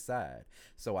bobcat on the side.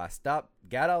 So I stopped,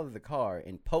 got out of the car,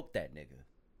 and poked that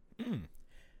nigga.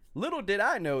 Little did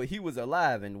I know he was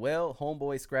alive, and well,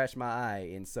 homeboy scratched my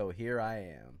eye, and so here I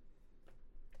am.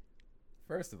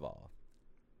 First of all,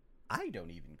 I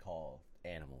don't even call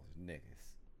animals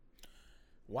niggas.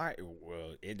 Why?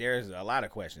 Well, there's a lot of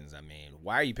questions. I mean,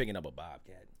 why are you picking up a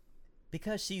bobcat?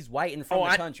 Because she's white and from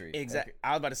the country. Exactly.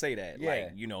 I was about to say that. Yeah.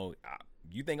 Like, you know,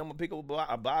 you think I'm gonna pick up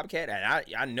a bobcat? And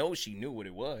I know she knew what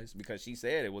it was because she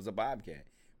said it was a bobcat,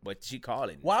 but she called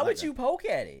it. Why would you poke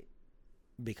at it?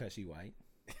 Because she white.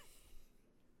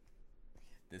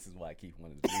 This is why I keep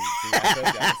wanting to leave. See, I told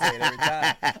you I would say it every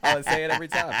time. I would say it every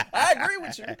time. I agree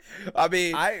with you. I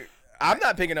mean, I'm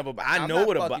not picking up I know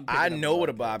what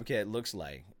a bobcat looks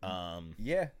like.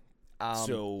 Yeah.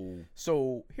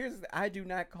 So here's I do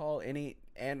not call any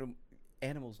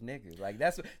animals niggas. Like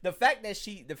that's the fact that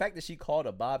she called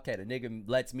a bobcat a nigga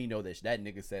lets me know that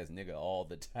nigga says nigga all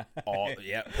the time.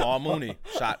 Paul Mooney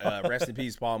shot. Rest in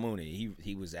peace, Paul Mooney.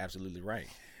 He was absolutely right.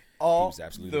 All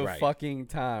the fucking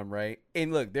time, right?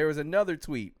 And look, there was another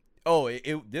tweet. Oh,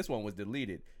 this one was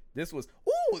deleted. This was.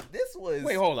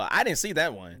 Wait, hold on. I didn't see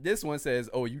that one. This one says,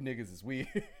 "Oh, you niggas is weird."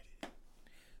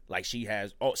 Like she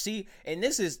has. Oh, see, and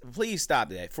this is. Please stop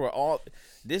that.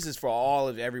 This is for all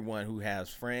of everyone who has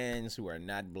friends who are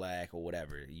not black or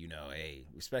whatever. You know, hey,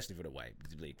 especially for the white.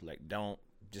 Like, don't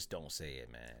say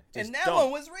it, man. And that one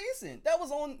was recent. That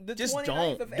was on the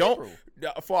 29th of April.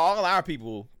 For all our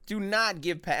people, do not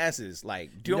give passes.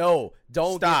 Like, don't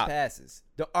give passes.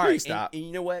 All right, stop. And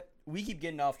you know what? We keep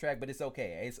getting off track, but it's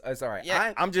okay. It's all right.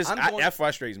 Yeah, that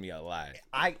frustrates me a lot.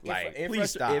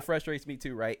 It frustrates me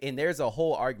too, right? And there's a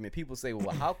whole argument. People say,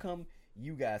 well, how come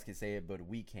you guys can say it, but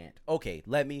we can't? Okay,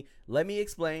 let me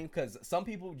explain, because some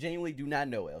people genuinely do not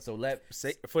know it. So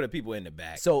say for the people in the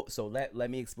back. So let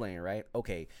me explain, right?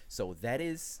 Okay, so that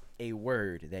is a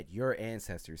word that your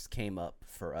ancestors came up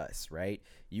for us, right?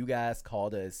 You guys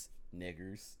called us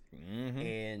niggers. Mm-hmm.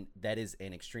 And that is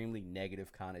an extremely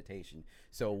negative connotation.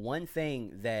 So one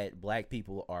thing that black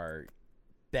people are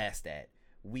best at,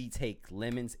 we take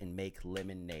lemons and make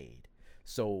lemonade.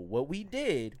 So what we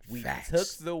did, we took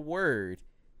the word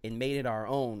and made it our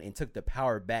own and took the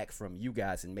power back from you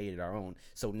guys and made it our own.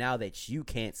 So now that you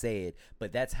can't say it,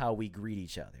 but that's how we greet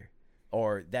each other.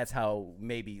 Or that's how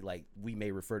maybe like we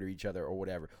may refer to each other or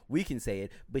whatever. We can say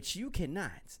it, but you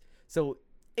cannot. So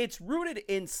it's rooted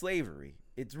in slavery.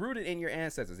 It's rooted in your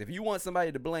ancestors. If you want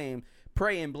somebody to blame,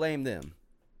 pray and blame them.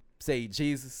 Say,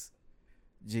 Jesus,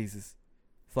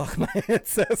 fuck my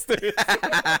ancestors.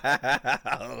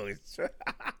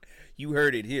 You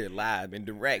heard it here live and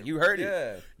direct. You heard it.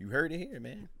 Yeah. You heard it here,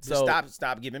 man. So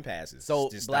stop giving passes. So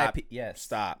just black stop.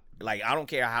 Stop. Like, I don't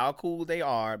care how cool they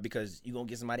are, because you're gonna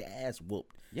get somebody ass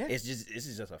whooped. Yeah. This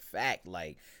is just a fact.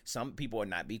 Like, some people are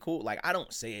not be cool. Like, I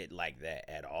don't say it like that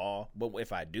at all. But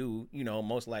if I do, you know,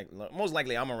 most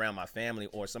likely I'm around my family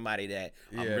or somebody that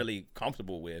I'm really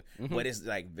comfortable with. Mm-hmm. But it's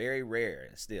like very rare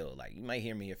still. Like, you might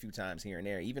hear me a few times here and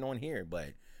there, even on here,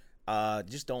 but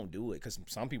just don't do it, because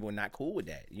some people are not cool with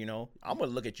that. You know, I'm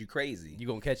gonna look at you crazy. You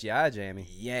gonna catch your eye jamming.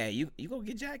 Yeah, you gonna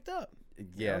get jacked up. Yeah,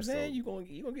 you know what I'm saying?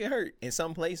 You gonna get hurt in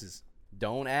some places.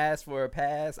 Don't ask for a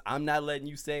pass. I'm not letting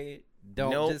you say it.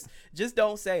 Just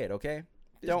don't say it, okay?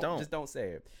 Just don't say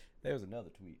it. There was another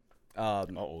tweet.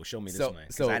 Show me this one,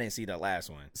 because I didn't see the last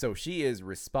one. So she is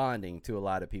responding to a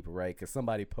lot of people, right? Because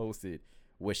somebody posted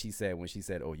what she said when she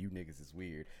said, "Oh, you niggas is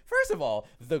weird." First of all,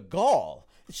 the gall.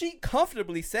 She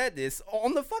comfortably said this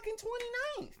on the fucking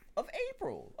 29th of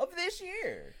April of this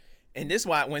year. And this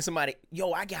why when somebody,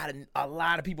 I got a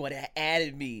lot of people that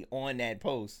added me on that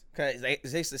post,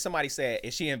 because somebody said,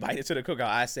 is she invited to the cookout?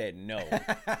 I said no.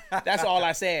 That's all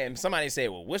I said. And somebody said,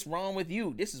 well, what's wrong with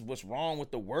you? This is what's wrong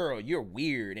with the world. You're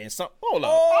weird. And hold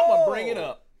up, I'm gonna bring it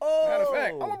up. Matter of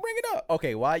fact, I'm gonna bring it up.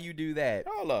 Okay, while you do that,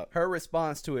 hold up. Her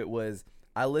response to it was,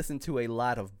 I listen to a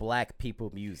lot of black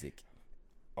people music.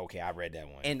 Okay, I read that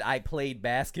one. And I played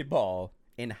basketball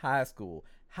in high school.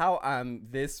 How I'm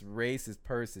this racist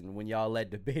person when y'all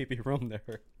let the baby roam to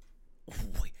her.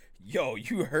 Yo,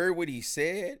 you heard what he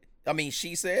said? I mean,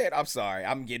 she said? I'm sorry.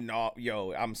 I'm getting off.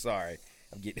 I'm sorry.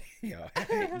 I'm getting,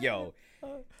 yo.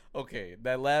 Okay,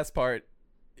 that last part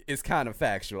It's kind of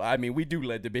factual. I mean, we do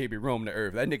let the baby roam the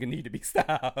earth. That nigga need to be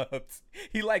stopped.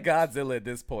 He like Godzilla at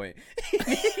this point. He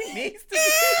needs to be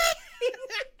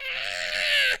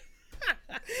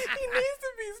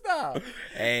stopped.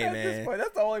 Hey, at man. This point,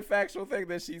 that's the only factual thing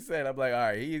that she said. I'm like, all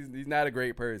right, he's not a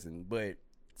great person, but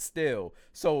still.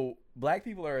 So black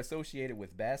people are associated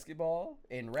with basketball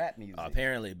and rap music.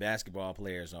 Apparently, basketball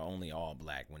players are only all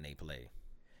black when they play.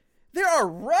 There are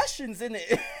Russians in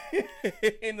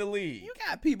the league. You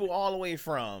got people all the way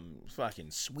from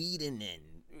fucking Sweden and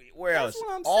where That's else?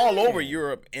 what I'm All saying. over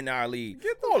Europe in our league.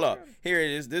 Hold up. Here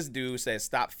it is. This dude says,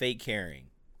 stop fake caring.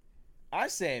 I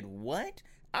said, what?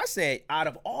 I said, out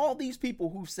of all these people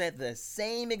who said the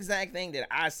same exact thing that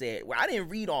I said, well, I didn't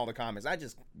read all the comments. I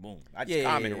just, boom. I just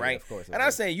commented, right? Of course. And I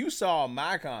said, you saw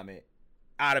my comment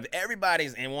out of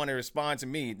everybody's and want to respond to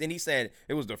me. Then he said,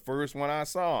 it was the first one I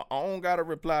saw. I don't got to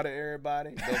reply to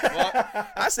everybody. The fuck?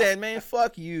 I said, man,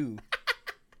 fuck you.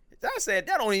 I said,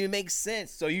 that don't even make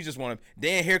sense. So you just want to,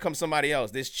 then here comes somebody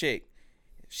else, this chick.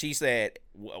 She said,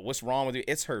 what's wrong with you?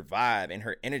 It's her vibe and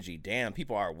her energy. Damn,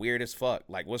 people are weird as fuck.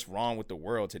 Like, what's wrong with the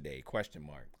world today? Question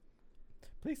mark.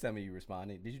 Please tell me you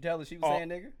responded. Did you tell her she was saying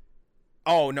nigga?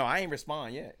 Oh, no, I ain't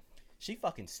respond yet. She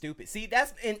fucking stupid. See,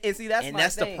 that's my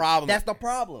that's thing. the problem. That's the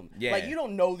problem. Yeah. Like, you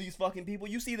don't know these fucking people.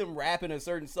 You see them rapping a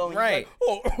certain song. Right.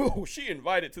 You're like, oh, she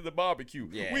invited to the barbecue.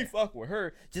 Yeah. We fuck with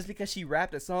her. Just because she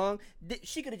rapped a song,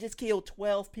 she could have just killed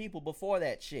 12 people before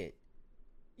that shit.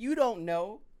 You don't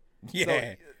know. Yeah.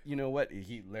 So, you know what?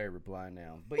 Larry replying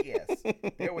now. But yes,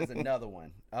 there was another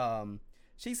one.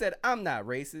 She said, I'm not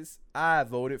racist. I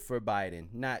voted for Biden,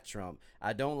 not Trump.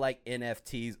 I don't like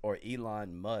NFTs or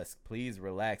Elon Musk. Please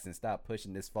relax and stop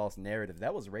pushing this false narrative.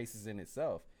 That was racist in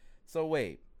itself. So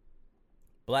wait.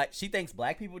 She thinks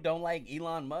black people don't like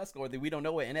Elon Musk or that we don't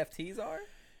know what NFTs are?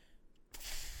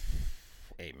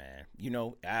 Hey, man. You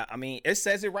know, I mean, it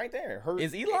says it right there.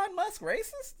 Is Elon Musk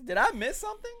racist? Did I miss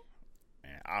something?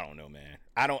 Man, I don't know, man.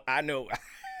 I know.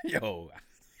 Yo.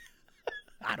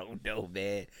 I don't know,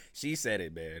 man. She said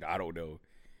it, man. I don't know.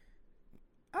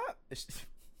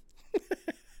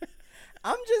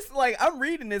 I'm just like, I'm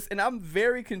reading this and I'm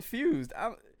very confused.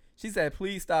 She said,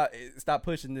 please stop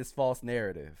pushing this false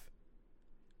narrative.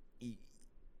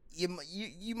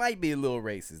 You might be a little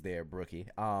racist there, Brookie.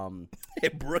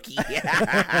 Brookie.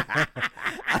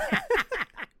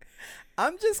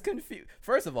 I'm just confused.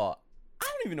 First of all, I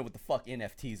don't even know what the fuck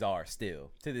NFTs are still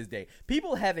to this day.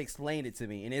 People have explained it to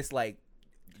me and it's like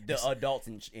the adults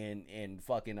in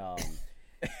fucking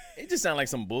It just sounds like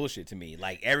some bullshit to me.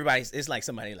 Like it's like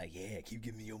somebody like, yeah, keep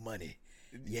giving me your money.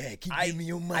 Yeah, keep giving me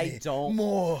your money. I don't,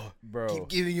 more, bro. Keep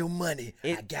giving your money.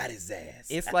 I got his ass.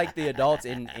 It's like the adults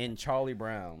in Charlie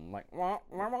Brown. Like,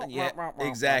 yeah,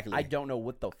 exactly. I don't know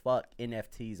what the fuck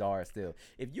NFTs are still.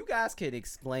 If you guys could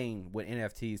explain what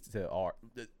NFTs are,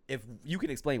 if you could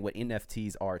explain what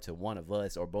NFTs are to one of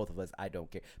us or both of us, I don't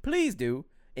care. Please do,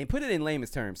 and put it in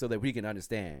layman's terms so that we can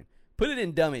understand. Put it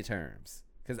in dummy terms,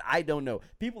 because I don't know.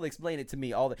 People explain it to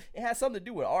me all the. It has something to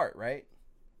do with art, right?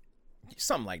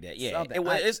 Something like that, yeah.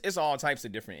 It's all types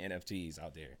of different NFTs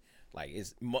out there. Like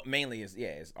it's mainly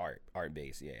it's art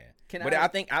based, yeah. I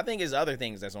think it's other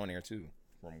things that's on there too,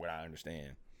 from what I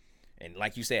understand. And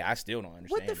like you said, I still don't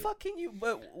understand. What the fuck can you?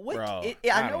 But what? Bro,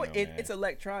 I know it's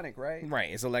electronic, right?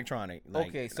 Right, it's electronic. Like,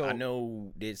 okay, so I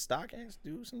know. Did StockX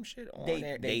do some shit on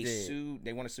there? They sued.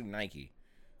 They want to sue Nike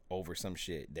over some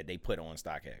shit that they put on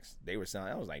StockX. They were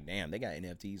selling. I was like, damn, they got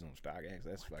NFTs on StockX.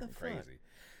 That's fucking crazy.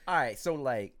 All right, so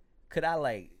like. Could I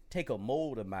like take a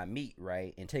mold of my meat,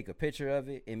 right, and take a picture of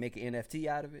it and make an NFT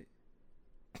out of it?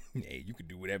 Hey, you can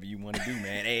do whatever you want to do,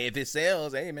 man. Hey, if it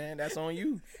sells, hey, man, that's on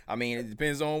you. I mean, it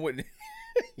depends on what.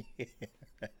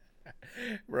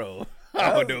 Bro, I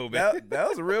don't know, man. That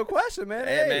was a real question, man.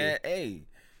 Hey, man, hey.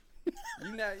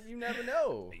 You never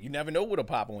know. You never know what'll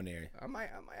pop on there. I might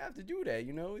have to do that.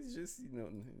 You know, it's just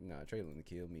Traylon to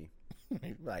kill me.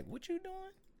 Like, what you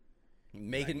doing?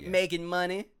 Making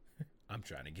money. I'm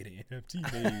trying to get an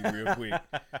NFT made real quick.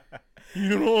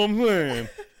 You know what I'm saying?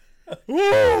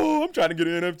 Oh, I'm trying to get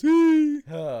an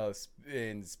NFT.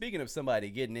 And speaking of somebody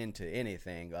getting into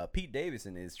anything, Pete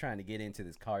Davidson is trying to get into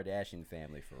this Kardashian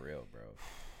family for real, bro.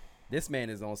 This man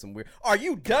is on some weird. Are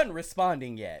you done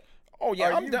responding yet? Oh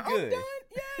yeah, I'm done. Good? I'm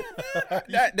done.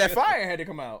 Yeah, man. that fire had to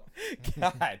come out.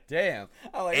 God damn.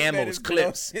 Like, Ammo's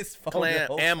clips.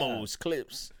 Ammo's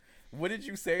clips. What did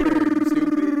you say to her? You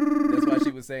stupid? That's why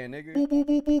she was saying nigga. Boo boo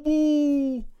boo boo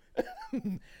boo.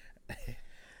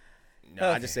 No,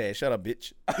 okay. I just said shut up,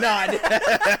 bitch. No, I didn't.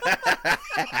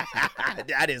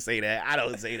 I didn't say that. I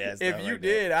don't say that. If you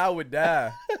did, I would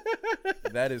die.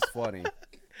 That is funny.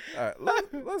 All right,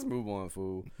 let's move on,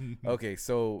 fool. Okay,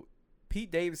 so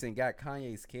Pete Davidson got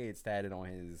Kanye's kids tatted on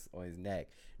his neck.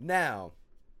 Now,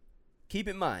 keep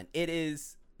in mind, it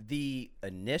is the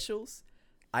initials.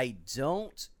 I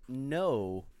don't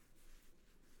know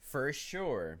for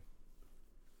sure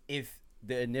if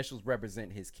the initials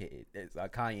represent his kid,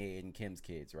 Kanye and Kim's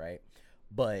kids, right?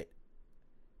 But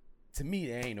to me,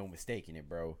 there ain't no mistaking it,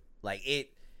 bro. Like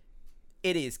it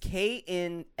is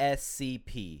KNSCP.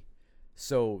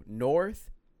 So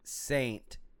North,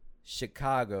 Saint,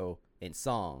 Chicago, and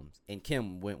Psalms. And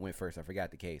Kim went first. I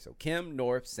forgot the K. So Kim,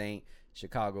 North, Saint,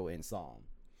 Chicago, and Psalm.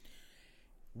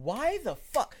 Why the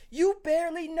fuck? You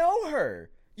barely know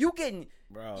her. You getting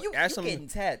getting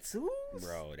tattoos,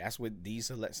 bro. That's what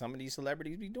some of these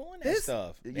celebrities be doing. That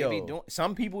stuff. They be doing.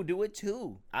 Some people do it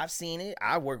too. I've seen it.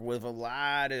 I work with a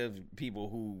lot of people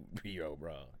who,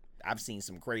 bro. I've seen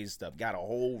some crazy stuff. Got a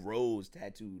whole rose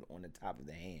tattooed on the top of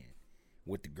the hand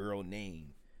with the girl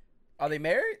name. Are they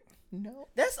married? No.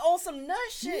 That's all some nut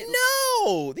shit.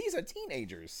 No, these are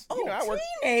teenagers. Oh,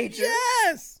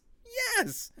 teenagers.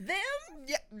 Yes. Them?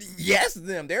 Yeah. Yes,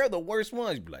 them. They're the worst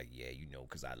ones. Be like, yeah,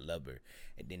 because I love her.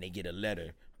 And then they get a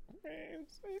letter. Man,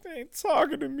 they ain't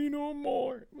talking to me no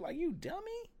more. I'm like, you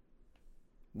dummy?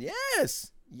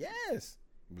 Yes.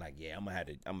 I'm like, yeah, I'm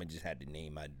gonna just have to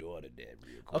name my daughter that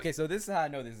real quick. Okay, so this is how I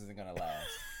know this isn't gonna last.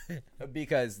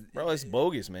 Because bro, it's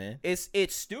bogus, man.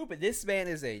 It's stupid. This man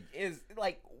is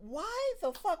like, why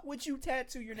the fuck would you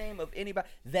tattoo your name of anybody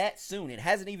that soon? It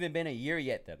hasn't even been a year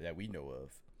yet that we know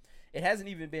of. It hasn't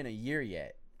even been a year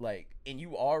yet. Like, and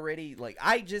you already, like,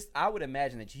 I would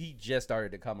imagine that he just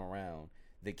started to come around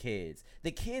the kids.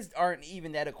 The kids aren't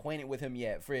even that acquainted with him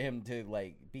yet for him to,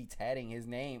 like, be tatting his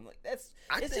name. Like, it's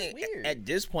just weird. At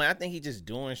this point, I think he's just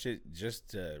doing shit just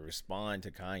to respond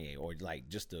to Kanye or, like,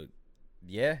 just to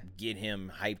get him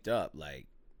hyped up. Like,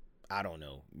 I don't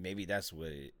know. Maybe that's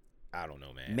what I don't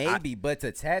know, man. Maybe, but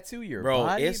to tattoo your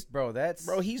body, that's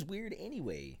he's weird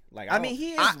anyway. Like, I mean,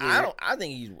 he is weird.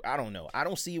 I don't know. I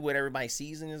don't see what everybody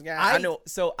sees in this guy. I know.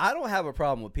 So I don't have a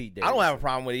problem with Pete Davidson. I don't have a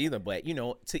problem with it either. But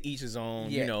to each his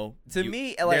own. Yeah. To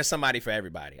me, like, there's somebody for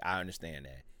everybody. I understand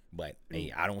that. But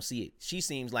hey, I don't see it. She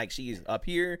seems like she's up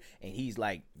here and he's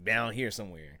like down here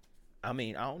somewhere. I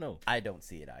mean, I don't know. I don't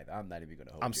see it either. I'm not even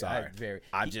gonna hold I'm sorry.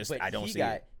 I don't see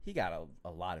it. He got a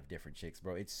lot of different chicks,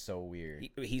 bro. It's so weird.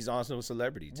 He's also a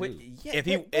celebrity too.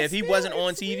 If he wasn't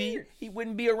on TV, weird. He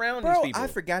wouldn't be around these people. I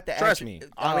forgot the Trust me.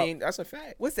 I mean, that's a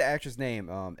fact. What's the actress name?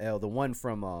 The one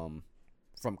from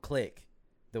Click,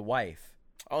 the wife.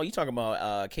 Oh, you talking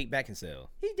about Kate Beckinsale?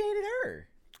 He dated her.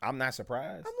 I'm not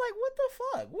surprised. I'm like, what the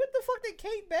fuck? What the fuck did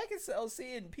Kate Beckinsale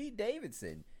see in Pete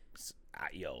Davidson?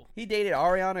 He dated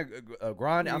Ariana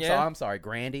Grande. I'm sorry,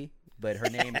 Grande. But her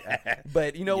name,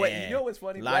 but you know what? You know what's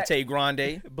funny? Latte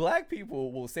Grande. Black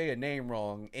people will say a name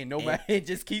wrong, and nobody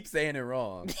just keep saying it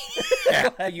wrong.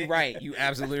 You're right. You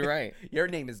absolutely right. Your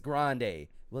name is Grande.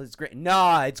 Well, it's great.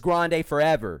 Nah, it's Grande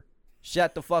forever.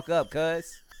 Shut the fuck up,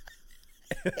 cuz.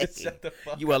 Shut the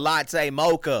fuck. You a latte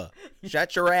mocha?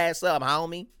 Shut your ass up,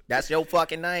 homie. That's your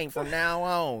fucking name from now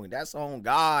on. That's on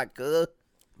God, cuz.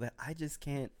 But I just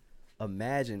can't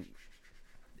imagine.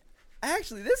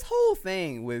 Actually, this whole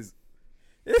thing was.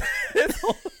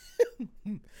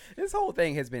 This whole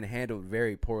thing has been handled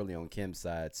very poorly on Kim's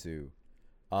side too.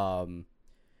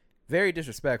 Very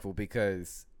disrespectful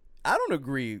because I don't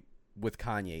agree with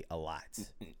Kanye a lot.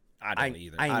 I don't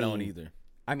either. I don't either.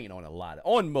 I mean,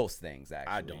 on most things,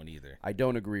 actually. I don't either. I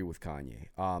don't agree with Kanye.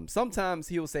 Sometimes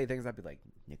he'll say things I'd be like,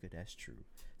 nigga, that's true.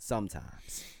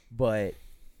 Sometimes. But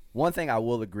one thing I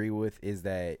will agree with is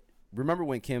that remember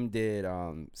when Kim did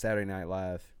Saturday Night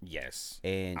Live? Yes.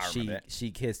 And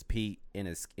she kissed Pete in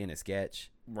a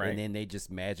sketch. Right. And then they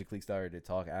just magically started to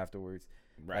talk afterwards.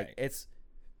 Right. Like,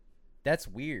 that's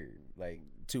weird. Like,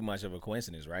 too much of a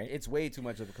coincidence, right? It's way too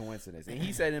much of a coincidence. And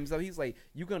he said to himself, he's like,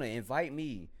 you gonna invite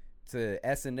me to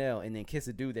SNL and then kiss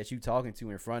a dude that you talking to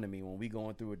in front of me when we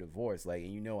going through a divorce, like,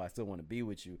 and I still want to be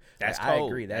with you. That's like, cold. I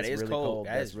agree. That's really cold.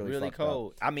 That's really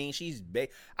cold. I mean,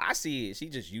 I see it.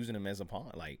 She's just using him as a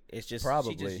pawn. Like, it's just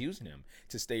probably she's just using him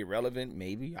to stay relevant.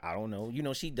 Maybe, I don't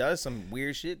know. She does some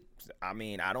weird shit. I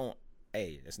mean,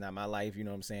 hey, it's not my life. You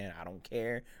know what I'm saying? I don't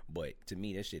care. But to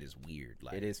me, this shit is weird.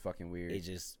 Like, it is fucking weird. It's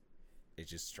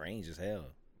just strange as hell.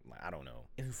 Like, I don't know.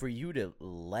 For you to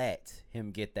let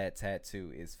him get that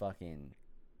tattoo is fucking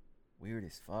weird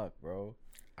as fuck, bro.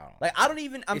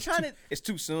 It's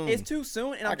too soon. It's too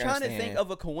soon, and I'm trying to think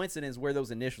of a coincidence where those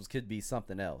initials could be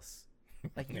something else.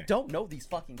 Like, you don't know these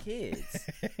fucking kids.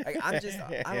 Like, I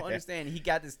don't understand. He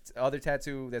got this other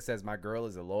tattoo that says "My girl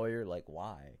is a lawyer." Like,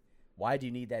 why? Why do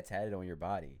you need that tatted on your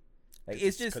body? Like,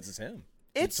 it's just because it's him.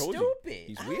 It's told stupid. you.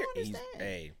 He's I weird. don't understand.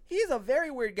 Hey, He's a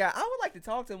very weird guy. I would like to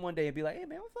talk to him one day and be like, "Hey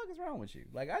man, what the fuck is wrong with you?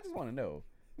 Like, I just want to know,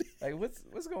 like,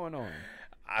 what's going on?"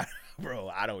 bro,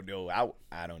 I don't know.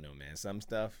 I don't know, man. Some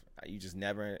stuff you just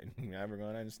never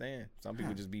gonna understand. Some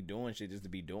people just be doing shit just to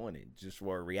be doing it, just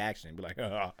for a reaction. Be like,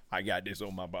 oh, I got this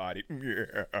on my body.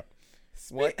 Yeah.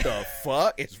 What the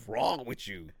fuck is wrong with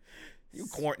you? You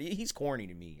corny. He's corny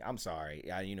to me. I'm sorry.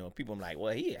 People. I'm like,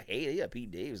 well, he a hater. He a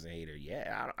Pete Davidson hater.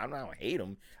 Yeah, I don't hate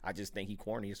him. I just think he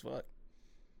corny as fuck.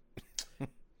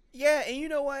 Yeah, and you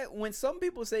know what? When some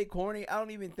people say corny, I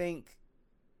don't even think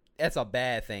that's a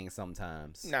bad thing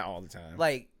sometimes. Not all the time.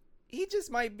 Like, he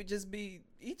just might be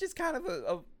he just kind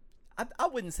of I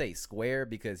wouldn't say square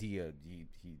because he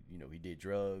did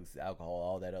drugs, alcohol,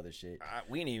 all that other shit.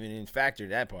 We didn't even factor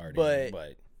that part but in,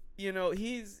 but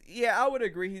I would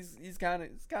agree he's kind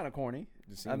of corny.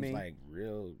 It seems like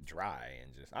real dry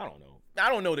and just I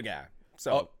don't know the guy.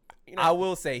 So I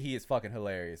will say he is fucking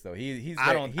hilarious though.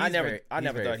 I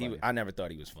never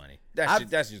thought he was funny.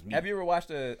 That's just me. Have you ever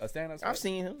watched a stand up? I've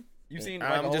seen him. You've seen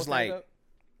I'm just like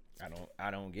I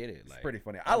don't get it. It's like, pretty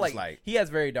funny. He has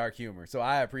very dark humor, so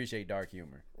I appreciate dark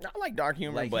humor. I like dark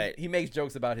humor, like, but he makes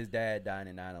jokes about his dad dying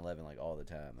in 9/11 like all the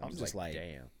time. I'm just like,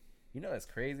 damn. You know that's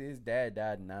crazy. His dad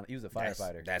died in 9. He was a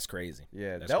firefighter. That's crazy.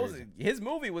 Yeah, that's that crazy. was his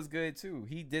movie was good too.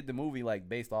 He did the movie like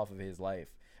based off of his life.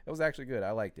 It was actually good.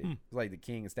 I liked it. It was like The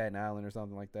King of Staten Island or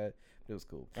something like that. But it was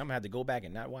cool. I'm gonna have to go back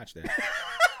and not watch that.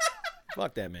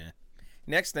 Fuck that, man.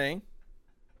 Next thing.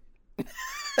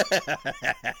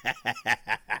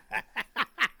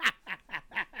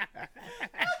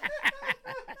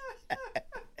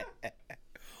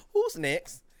 Who's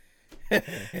next? That's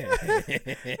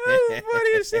the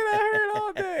funniest shit I heard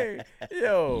all day.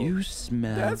 Yo, you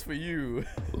smell. That's for you.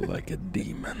 Like a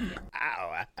demon.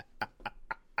 Ow.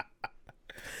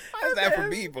 How's that for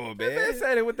people, man? They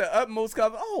said it with the utmost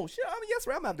cover. Oh shit! Yes,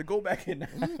 sir. I'm gonna have to go back and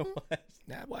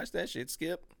not watch that shit.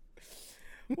 Skip.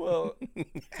 Well,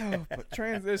 but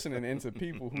transitioning into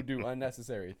people who do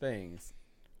unnecessary things.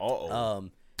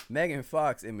 Megan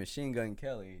Fox and Machine Gun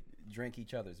Kelly drink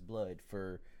each other's blood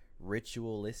for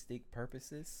ritualistic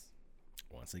purposes.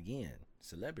 Once again,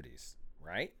 celebrities,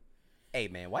 right? Hey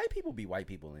man, white people be white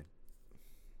people in.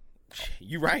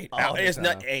 You right. It's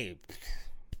not. Hey,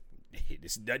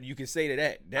 there's nothing you can say to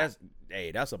that.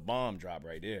 That's a bomb drop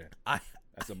right there.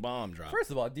 That's a bomb drop.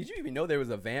 First of all, did you even know there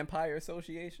was a vampire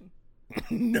association?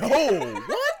 No.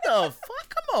 What the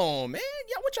fuck? Come on, man.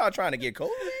 What y'all trying to get? COVID?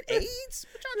 AIDS?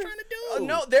 What y'all trying to do?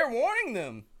 No, they're warning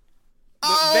them.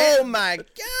 My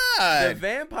God. The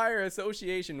Vampire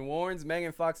Association warns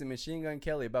Megan Fox and Machine Gun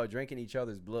Kelly about drinking each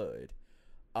other's blood.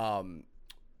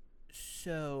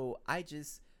 So I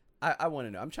want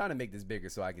to know. I'm trying to make this bigger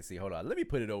so I can see. Hold on. Let me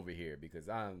put it over here because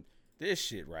this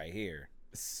shit right here.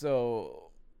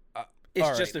 So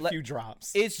it's just a few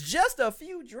drops. It's just a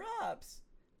few drops.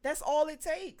 That's all it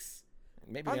takes.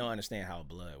 Maybe they don't understand how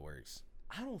blood works.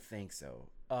 I don't think so.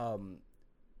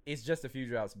 It's just a few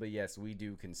drops, but yes, we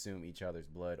do consume each other's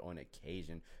blood on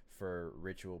occasion for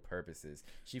ritual purposes.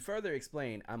 She further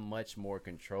explained, I'm much more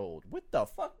controlled. What the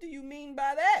fuck do you mean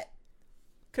by that?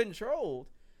 Controlled?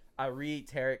 I read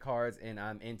tarot cards and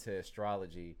I'm into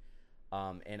astrology.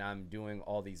 And I'm doing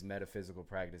all these metaphysical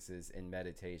practices and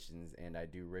meditations, and I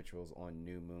do rituals on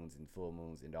new moons and full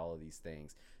moons and all of these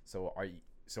things. So are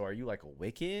you like a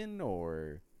Wiccan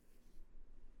or?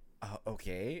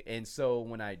 Okay. And so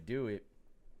when I do it,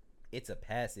 it's a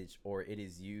passage or it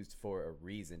is used for a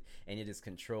reason, and it is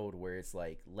controlled where it's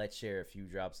like, let's share a few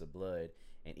drops of blood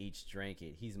and each drink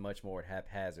it. He's much more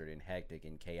haphazard and hectic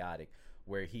and chaotic,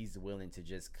 where he's willing to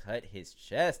just cut his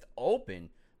chest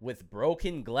open with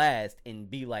broken glass and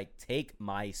be like, take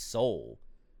my soul.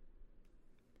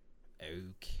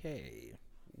 Okay.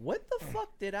 What the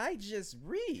fuck did I just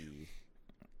read?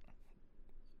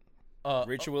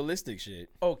 Ritualistic shit.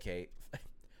 Okay.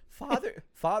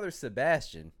 Father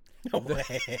Sebastian. No way.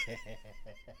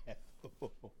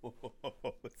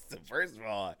 First of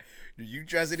all, do you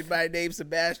trust anybody named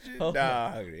Sebastian?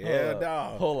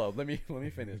 No. Hold up. Let me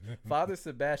finish. Father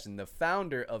Sebastian, the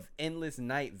founder of Endless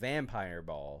Night Vampire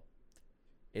Ball,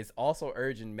 is also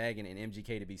urging Megan and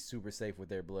MGK to be super safe with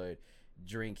their blood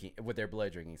drinking,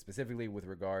 specifically with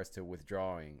regards to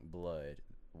withdrawing blood.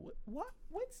 What?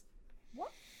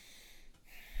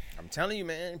 I'm telling you,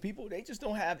 man, people, they just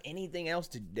don't have anything else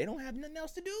they don't have nothing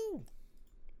else to do.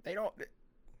 They don't. You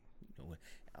know what?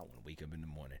 I want to wake up in the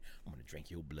morning. I'm going to drink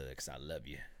your blood because I love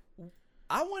you.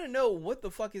 I want to know, what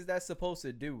the fuck is that supposed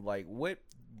to do? Like, what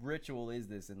ritual is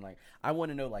this? And like, I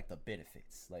want to know like the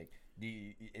benefits. Like,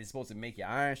 it's supposed to make your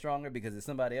iron stronger because it's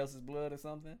somebody else's blood or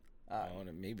something? I don't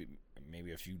know,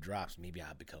 maybe a few drops. Maybe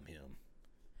I'll become him.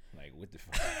 Like, what the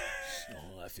fuck?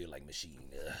 Oh, I feel like Machine.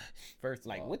 First of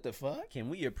Like, all, what the fuck? can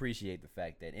we appreciate the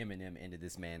fact that Eminem ended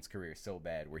this man's career so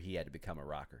bad where he had to become a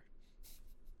rocker?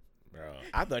 Bro,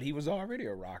 I thought he was already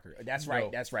a rocker. That's right.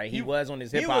 No. That's right. He was on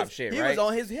his hip hop shit, right? He was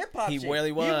on his hip hop shit. He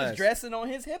really was. He was dressing on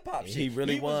his hip hop shit. He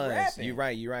really was. rapping. You're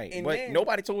right. And But then-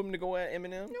 nobody told him to go at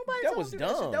Eminem. That was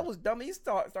dumb. That was dumb. He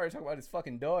started talking about his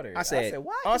fucking daughter. I said,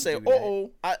 why? I you said, do that?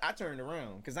 oh. I turned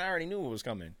around because I already knew it was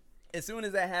coming. As soon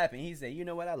as that happened, he said, you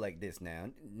know what? I like this now.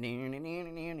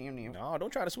 No,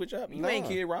 don't try to switch up. You Nah. ain't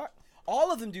Kid Rock.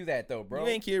 All of them do that though, bro.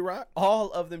 You ain't Kid Rock.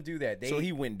 All of them do that. So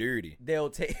he went dirty. They'll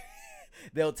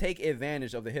take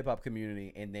advantage of the hip hop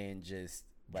community and then just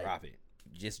like Drop it.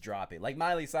 Just drop it. Like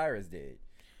Miley Cyrus did.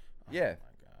 Yeah. Oh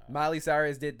my God. Miley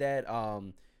Cyrus did that.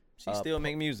 She still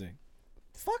make music.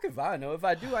 Fuck if I know. If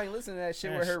I do, I ain't listening to that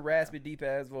shit with her raspy, deep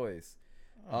ass voice.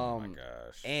 Oh my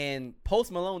gosh. And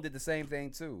Post Malone did the same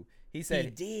thing too. He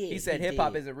said He said hip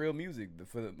hop isn't real music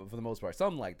for the most part.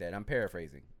 Something like that. I'm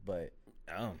paraphrasing, but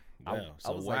Well, I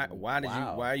so was why like,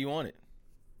 wow. why are you on it?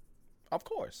 Of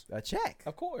course. a check.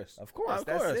 Of course.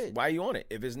 That's it. Why are you on it?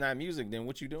 If it's not music, then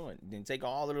what you doing? Then take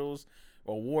all of those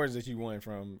awards that you won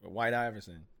from White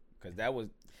Iverson. Because that was,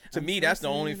 to me, that's the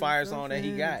only fire song that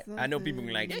he got. I know people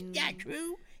be like, that's not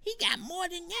true. He got more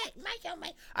than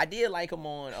that. I did like him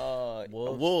on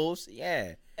Wolves.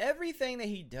 Yeah. Everything that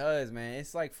he does, man,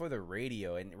 it's like for the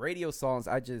radio, and radio songs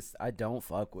I don't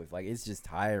fuck with. Like, it's just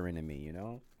tiring to me, you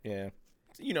know? Yeah.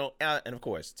 You know, and of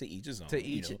course, to each his own.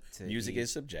 Music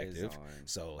is subjective. his own.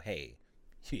 So, hey,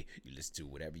 you listen to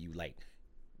whatever you like.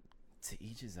 To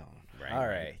each his own. Right, All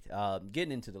right. right.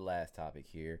 Getting into the last topic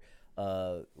here.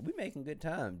 We making good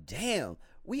time. Damn.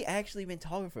 We actually been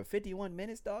talking for 51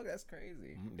 minutes, dog. That's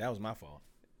crazy. That was my fault.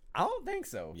 I don't think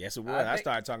so. Yes, it was. I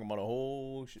started talking about a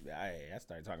whole shit. I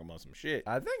started talking about some shit.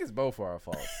 I think it's both our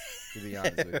faults, to be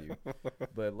honest with you.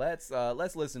 But let's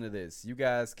listen to this. You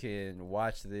guys can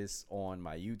watch this on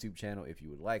my YouTube channel if you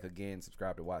would like. Again,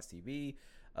 subscribe to Watch TV.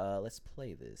 Let's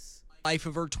play this. Life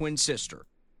of her twin sister.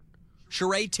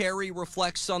 Sheree Terry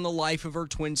reflects on the life of her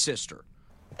twin sister.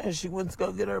 And she went to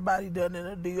go get her body done in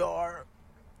a DR,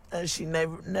 and she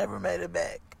never made it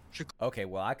back. Okay,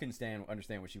 well, I couldn't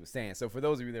understand what she was saying. So for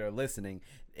those of you that are listening,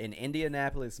 an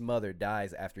Indianapolis mother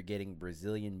dies after getting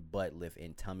Brazilian butt lift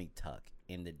and tummy tuck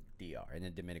in the DR, in the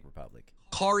Dominican Republic.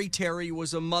 Kari Terry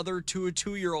was a mother to a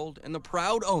 2-year-old and the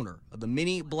proud owner of the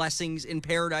Mini Blessings in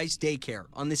Paradise daycare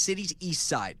on the city's east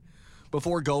side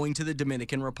before going to the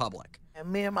Dominican Republic. And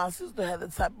me and my sister had the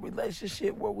type of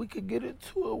relationship where we could get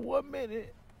into it 1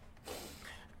 minute,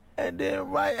 and then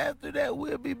right after that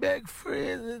we'll be back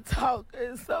friends and talk.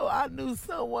 And so I knew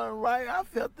someone right. I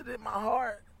felt it in my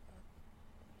heart,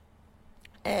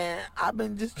 and I've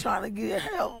been just trying to get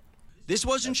help. This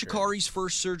wasn't Sha'Carri's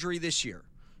first surgery this year.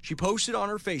 She posted on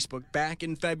her Facebook back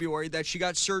in February that she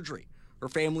got surgery. Her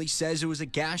family says it was a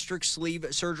gastric sleeve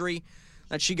surgery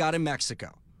that she got in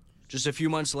Mexico. Just a few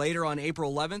months later, on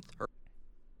April 11th,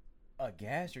 A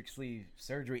gastric sleeve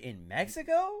surgery in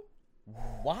Mexico?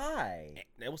 Why?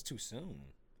 That was too soon.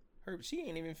 She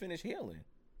ain't even finished healing.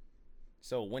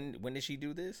 So when did she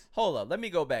do this? Hold up, let me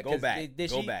go back. Go 'Cause back. Go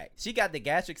she, back. She got the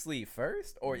gastric sleeve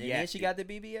first, or and Yeah. then she got the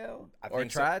BBL, I or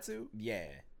think so. tried to? Yeah.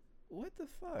 What the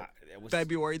fuck? That was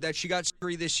February that she got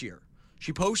surgery this year.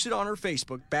 She posted on her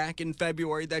Facebook back in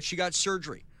February that she got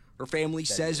surgery. Her family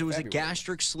says it was a February.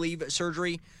 gastric sleeve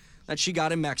surgery that she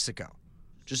got in Mexico.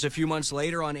 Just a few months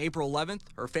later, on April 11th,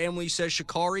 her family says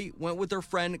Sha'Carri went with her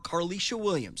friend Carlisha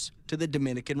Williams to the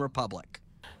Dominican Republic.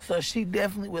 So she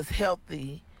definitely was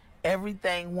healthy.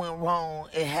 Everything went wrong.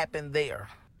 It happened there.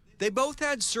 They both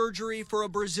had surgery for a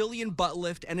Brazilian butt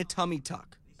lift and a tummy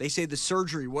tuck. They say the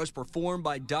surgery was performed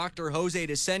by Dr. Jose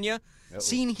DeSena,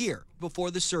 seen here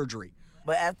before the surgery.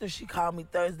 But after she called me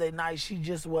Thursday night, she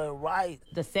just wasn't right.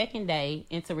 The second day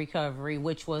into recovery,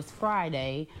 which was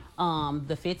Friday,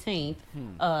 the 15th,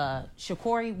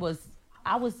 Sha'Carri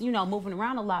I was, moving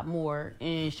around a lot more.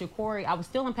 And Sha'Carri, I was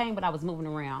still in pain, but I was moving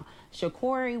around.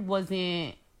 Sha'Carri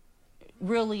wasn't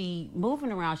really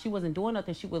moving around. She wasn't doing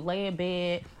nothing. She would lay in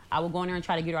bed. I would go in there and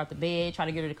try to get her out the bed, try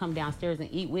to get her to come downstairs and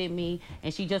eat with me.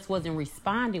 And she just wasn't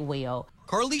responding well.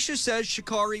 Carlisha says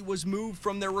Sha'Carri was moved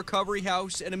from their recovery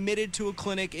house and admitted to a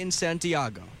clinic in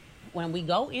Santiago. When we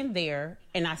go in there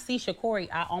and I see Sha'Carri,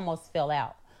 I almost fell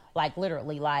out. Like,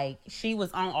 literally, like, she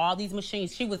was on all these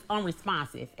machines. She was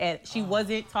unresponsive. And she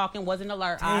wasn't talking, wasn't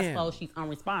alert, eyes closed. She's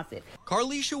unresponsive.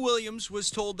 Carlisha Williams was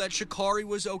told that Sha'Carri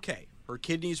was okay. Her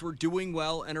kidneys were doing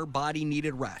well and her body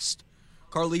needed rest.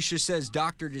 Carlisha says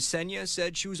Dr. DeSena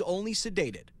said she was only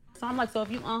sedated. So I'm like, so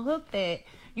if you unhook that,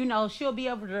 you know, she'll be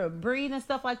able to breathe and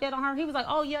stuff like that on her. He was like,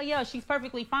 oh, yeah, she's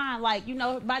perfectly fine. Like, you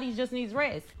know, her body just needs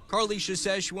rest. Carlisha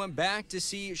says she went back to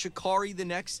see Sha'Carri the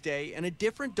next day, and a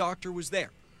different doctor was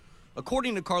there.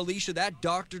 According to Carlisha, that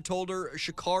doctor told her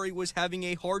Sha'Carri was having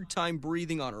a hard time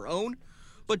breathing on her own.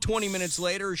 But 20 minutes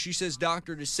later, she says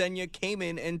Dr. DeSenya came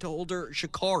in and told her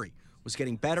Sha'Carri was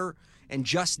getting better and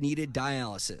just needed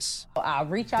dialysis. I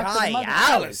reach out to the mother.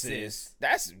 Dialysis?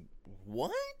 That's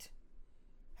what?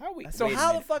 How we? So wait a how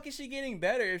the minute. fuck is she getting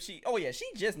better if she? Oh yeah, she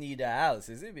just need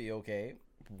dialysis. It'd be okay.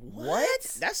 What?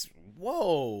 That's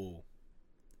whoa.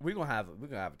 We're gonna have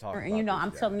a talk. And you know,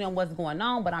 I'm telling them what's going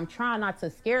on, but I'm trying not to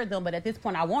scare them. But at this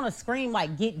point, I want to scream,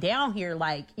 like, get down here,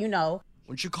 like, you know.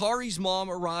 When Sha'Carri's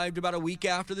mom arrived about a week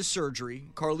after the surgery,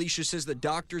 Carlisha says the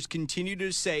doctors continued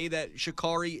to say that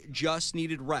Sha'Carri just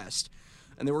needed rest,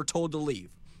 and they were told to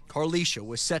leave. Carlisha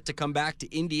was set to come back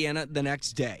to Indiana the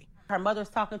next day. Her mother's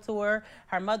talking to her.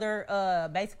 Her mother,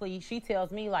 basically, she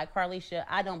tells me, like, Carlisha,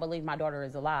 I don't believe my daughter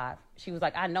is alive. She was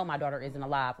like, I know my daughter isn't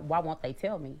alive. Why won't they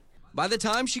tell me? By the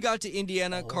time she got to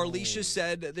Indiana, Carlisha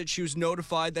said that she was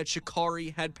notified that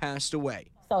Sha'Carri had passed away.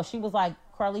 So she was like,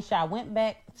 Carlisha, I went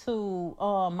back to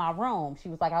my room. She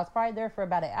was like, I was probably there for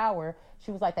about an hour.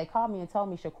 She was like, they called me and told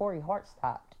me Sha'Carri's heart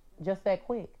stopped just that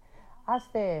quick. I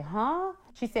said, huh?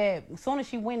 She said, as soon as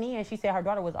she went in, she said her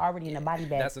daughter was already in a body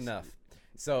bag. That's enough.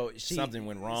 So Something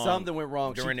went wrong. Something went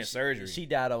wrong during the surgery. She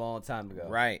died a long time ago.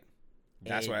 Right.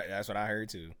 That's And what I heard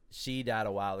too. She died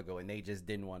a while ago, and they just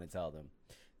didn't want to tell them.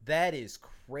 That is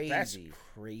crazy. That's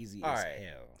crazy All as right.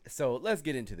 hell. So let's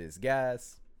get into this,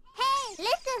 guys. Hey,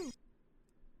 listen.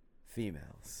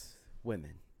 Females,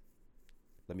 women.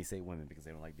 Let me say women because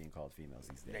they don't like being called females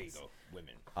these days. There you go.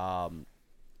 Women.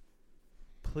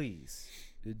 Please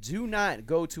do not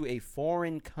go to a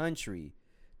foreign country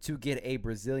to get a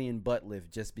Brazilian butt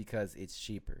lift just because it's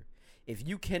cheaper. If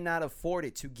you cannot afford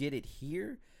it to get it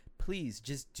here, please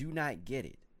just do not get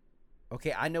it.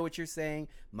 Okay, I know what you're saying.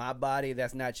 My body,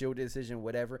 that's not your decision,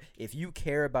 whatever. If you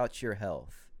care about your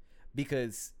health,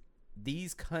 because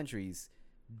these countries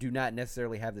do not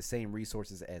necessarily have the same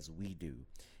resources as we do.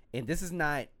 And this is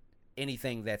not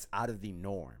anything that's out of the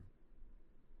norm.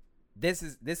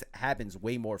 This happens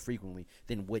way more frequently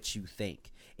than what you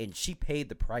think. And she paid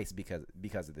the price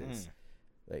because of this.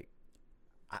 Like,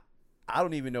 I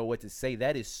don't even know what to say.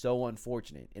 That is so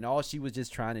unfortunate. And all she was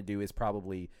just trying to do is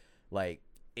probably like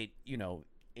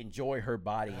enjoy her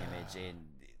body image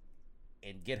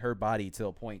and get her body to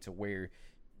a point to where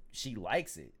she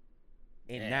likes it.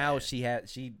 And now she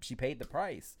paid the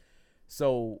price.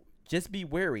 So just be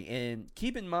wary and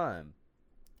keep in mind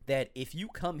that if you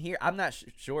come here, I'm not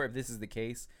sure if this is the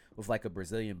case with like a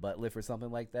Brazilian butt lift or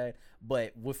something like that,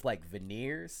 but with like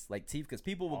veneers, like teeth, because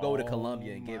people will go to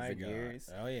Colombia and get veneers.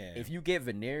 God. Oh yeah. If you get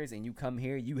veneers and you come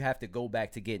here, you have to go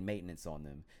back to get maintenance on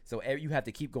them. So you have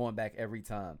to keep going back every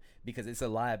time because it's a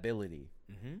liability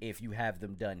if you have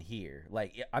them done here.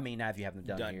 Like, I mean, not if you have them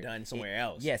done here. Done somewhere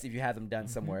else. Yes, if you have them done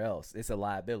somewhere else, it's a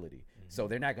liability. So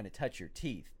they're not going to touch your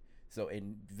teeth. So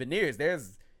in veneers,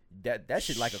 there's that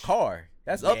shit like a car.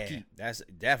 That's upkeep. That's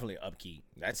definitely upkeep.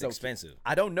 That's So, expensive.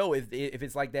 I don't know if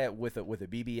it's like that with a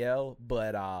BBL,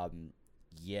 but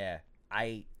yeah,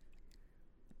 I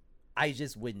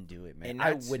just wouldn't do it, man. And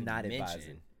I would not advise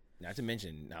mention, it. Not to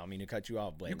mention, I don't mean to cut you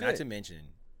off, but You not good. to mention,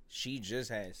 she just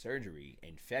had surgery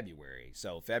in February.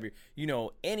 So February,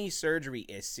 any surgery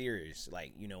is serious.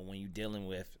 Like, when you're dealing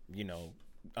with,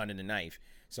 under the knife.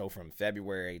 So from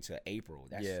February to April,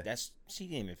 that's she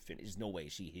didn't even finish. There's no way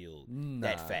she healed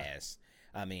that fast.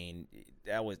 I mean,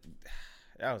 that was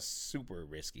super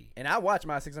risky. And I watch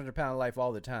my 600-pound life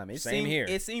all the time. Same here.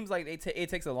 It seems like it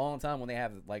takes a long time when they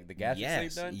have like the gastric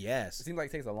sleeve done. Yes. It seems like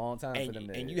it takes a long time for them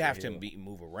to. And you have heal. to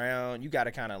move around. You got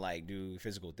to kind of like do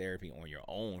physical therapy on your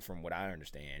own, from what I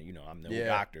understand. I'm no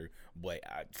doctor, but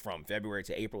from February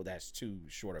to April, that's too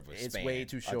short of a span. It's way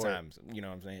too short. Times, you know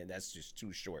what I'm saying? That's just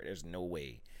too short. There's no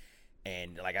way.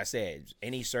 And like I said,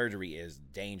 any surgery is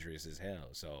dangerous as hell.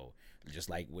 So just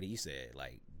like what he said,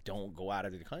 like, don't go out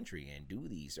of the country and do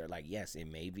these. Or like, yes, it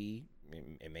may be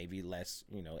less,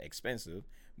 expensive,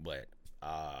 but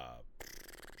I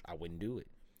wouldn't do it.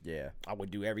 Yeah, I would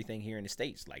do everything here in the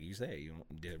States, like you say.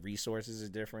 The resources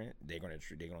is different. They're gonna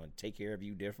take care of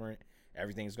you different.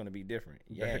 Everything's gonna be different.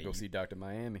 you better go see Dr.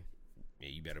 Miami. Yeah,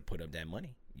 you better put up that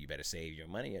money. You better save your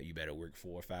money. You better work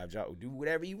 4 or 5 jobs. Do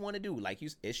whatever you want to do. Like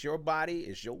it's your body.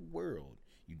 It's your world.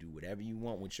 You do whatever you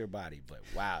want with your body. But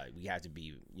wow, we have to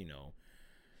be,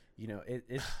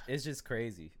 it's just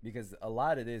crazy because a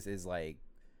lot of this is like,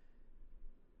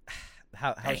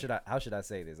 how should I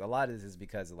say this? A lot of this is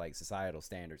because of like societal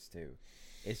standards too.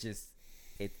 It's just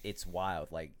it's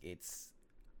wild. Like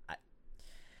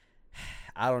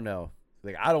I don't know.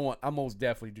 Like, I most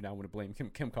definitely do not want to blame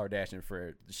Kim Kardashian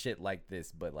for shit like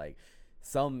this, but like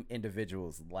some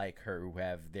individuals like her who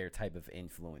have their type of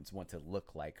influence want to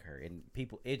look like her, and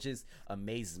people, it just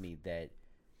amazes me that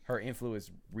her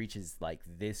influence reaches like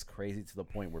this crazy to the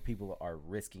point where people are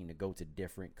risking to go to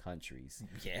different countries.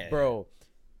 Yeah, bro.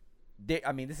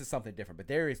 I mean, this is something different, but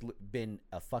there has been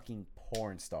a fucking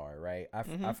porn star, right?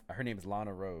 Her name is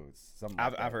Lana Rose.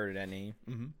 I've heard of that name.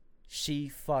 Mm-hmm. She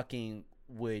fucking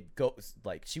would go,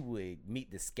 like, she would meet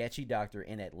the sketchy doctor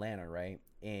in Atlanta, right?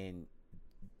 And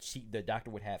the doctor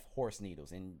would have horse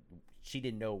needles, and she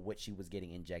didn't know what she was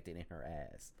getting injected in her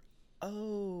ass.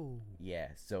 Oh, yeah.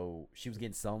 So she was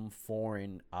getting some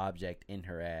foreign object in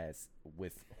her ass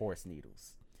with horse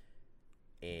needles.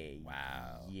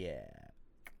 Wow. Yeah.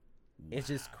 It's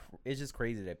just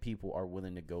crazy that people are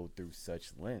willing to go through such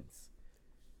lengths.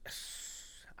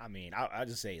 I mean, I'll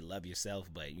just say love yourself,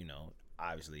 but you know,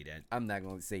 obviously that I'm not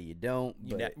going to say you don't,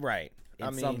 but right.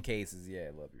 In some cases, yeah,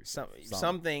 love yourself.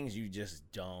 Some things you just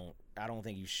don't. I don't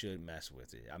think you should mess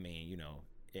with it. I mean, you know,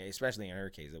 especially in her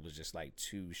case, it was just like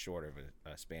too short of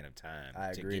a span of time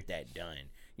to get that done.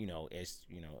 You know, it's,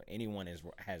 you know, anyone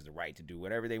has the right to do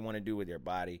whatever they want to do with their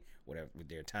body, whatever, with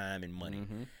their time and money.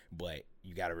 Mm-hmm. But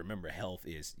you got to remember, health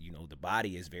is, you know, the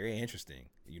body is very interesting.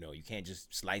 You know, you can't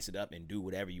just slice it up and do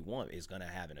whatever you want. It's gonna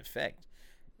have an effect.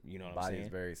 You know what I'm saying? Body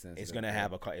is very sensitive. It's gonna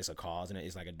have it's a cause, and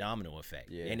it's like a domino effect.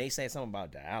 Yeah. And they said something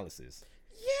about dialysis.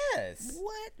 Yes.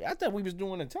 What? I thought we was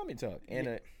doing a tummy tuck.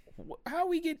 And how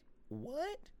we get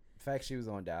what? The fact she was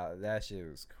on dialysis, that shit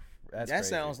was. That crazy.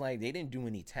 Sounds like they didn't do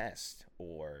any tests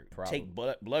or take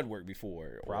blood work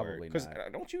before. Probably because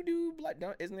don't you do blood?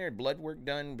 Isn't there blood work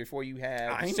done before you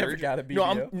have? I ain't never got a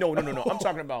BBL. No. I'm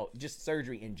talking about just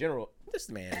surgery in general. This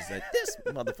man is like, this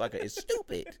motherfucker is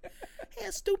stupid.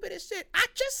 He's stupid as shit. I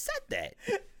just said that.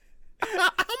 I'm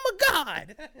a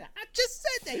god. I just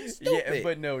said that. He's stupid. Yeah,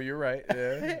 but no, you're right.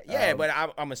 Yeah, yeah, but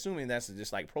I'm assuming that's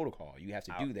just like protocol. You have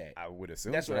to do that. I would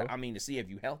assume that's so. What I mean, to see if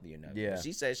you're healthy enough. Yeah,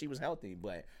 she said she was healthy,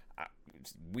 but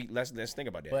let's think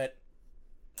about that.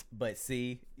 But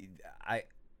see,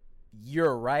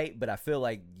 you're right, but I feel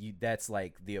like that's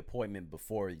like the appointment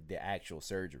before the actual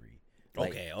surgery.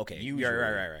 Like, okay.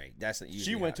 You're right. That's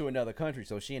she went to another country,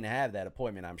 so she didn't have that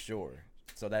appointment, I'm sure.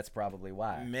 So that's probably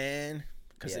why. Man,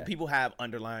 because people have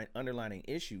underlying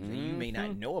issues, and you may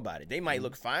not know about it. They might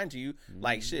look fine to you.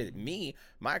 Like shit,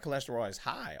 my cholesterol is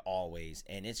high always,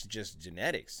 and it's just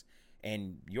genetics.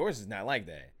 And yours is not like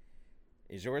that.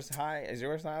 Is yours high? Is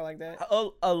yours high like that?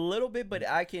 A little bit, but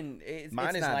I can.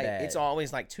 Mine is not like bad. It's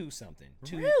always like 2 something,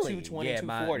 220, yeah,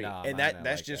 240, and that's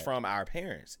like just that. from our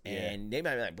parents. And they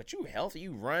might be like, "But you healthy?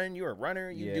 You run? You're a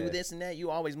runner? You do this and that? You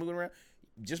always moving around?"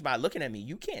 Just by looking at me,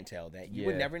 you can't tell that. You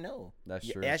would never know. That's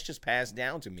true. That's just passed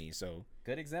down to me. So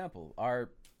good example. Our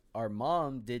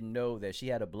mom didn't know that she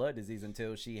had a blood disease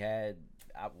until she had.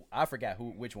 I forgot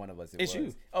which one of us it was.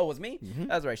 You. Oh, it was me? Mm-hmm.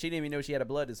 That's right. She didn't even know she had a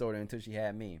blood disorder until she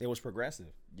had me. It was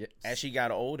progressive. Yes. As she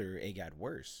got older, it got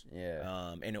worse.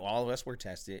 Yeah. And all of us were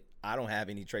tested. I don't have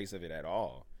any trace of it at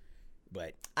all.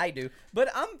 But I do. But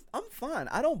I'm fine.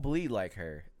 I don't bleed like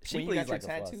her. She when bleeds you got like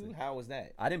your a tattoo, faucet. how was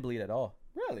that? I didn't bleed at all.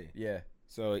 Really? Yeah.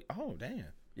 So, oh damn.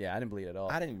 Yeah, I didn't bleed at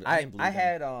all. I didn't bleed. I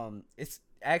had it's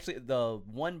actually the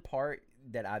one part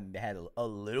that I had a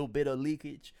little bit of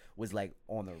leakage was like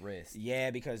on the wrist. Yeah,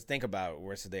 because think about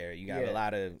what's there. You got a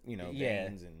lot of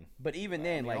veins and. But even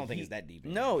then, I don't think it's that deep.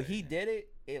 No, he did it.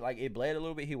 It bled a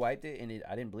little bit. He wiped it, and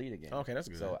I didn't bleed again. Okay, that's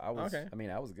good. So I was. Okay. I mean,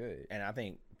 I was good. And I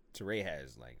think Teray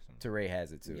has like some. Teray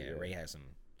has it too. Yeah, Ray has some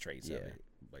traits of it.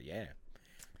 But yeah,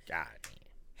 God.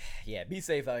 Yeah, be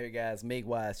safe out here, guys. Make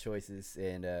wise choices,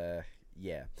 and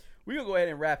yeah, we're gonna go ahead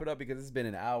and wrap it up because it's been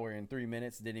an hour and 3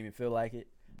 minutes. Didn't even feel like it.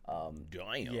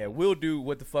 Damn. Yeah, we'll do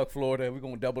What the Fuck Florida. We're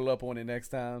gonna double up on it next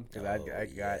time because I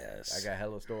got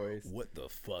hella stories. What the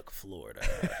fuck Florida?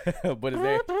 But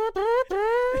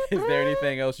is there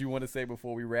anything else you want to say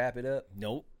before we wrap it up?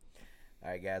 Nope. All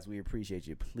right, guys, we appreciate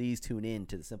you. Please tune in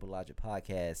to the Simple Logic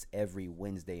Podcast every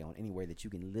Wednesday on anywhere that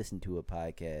you can listen to a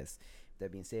podcast. With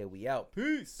that being said, we out.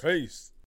 Peace. Peace.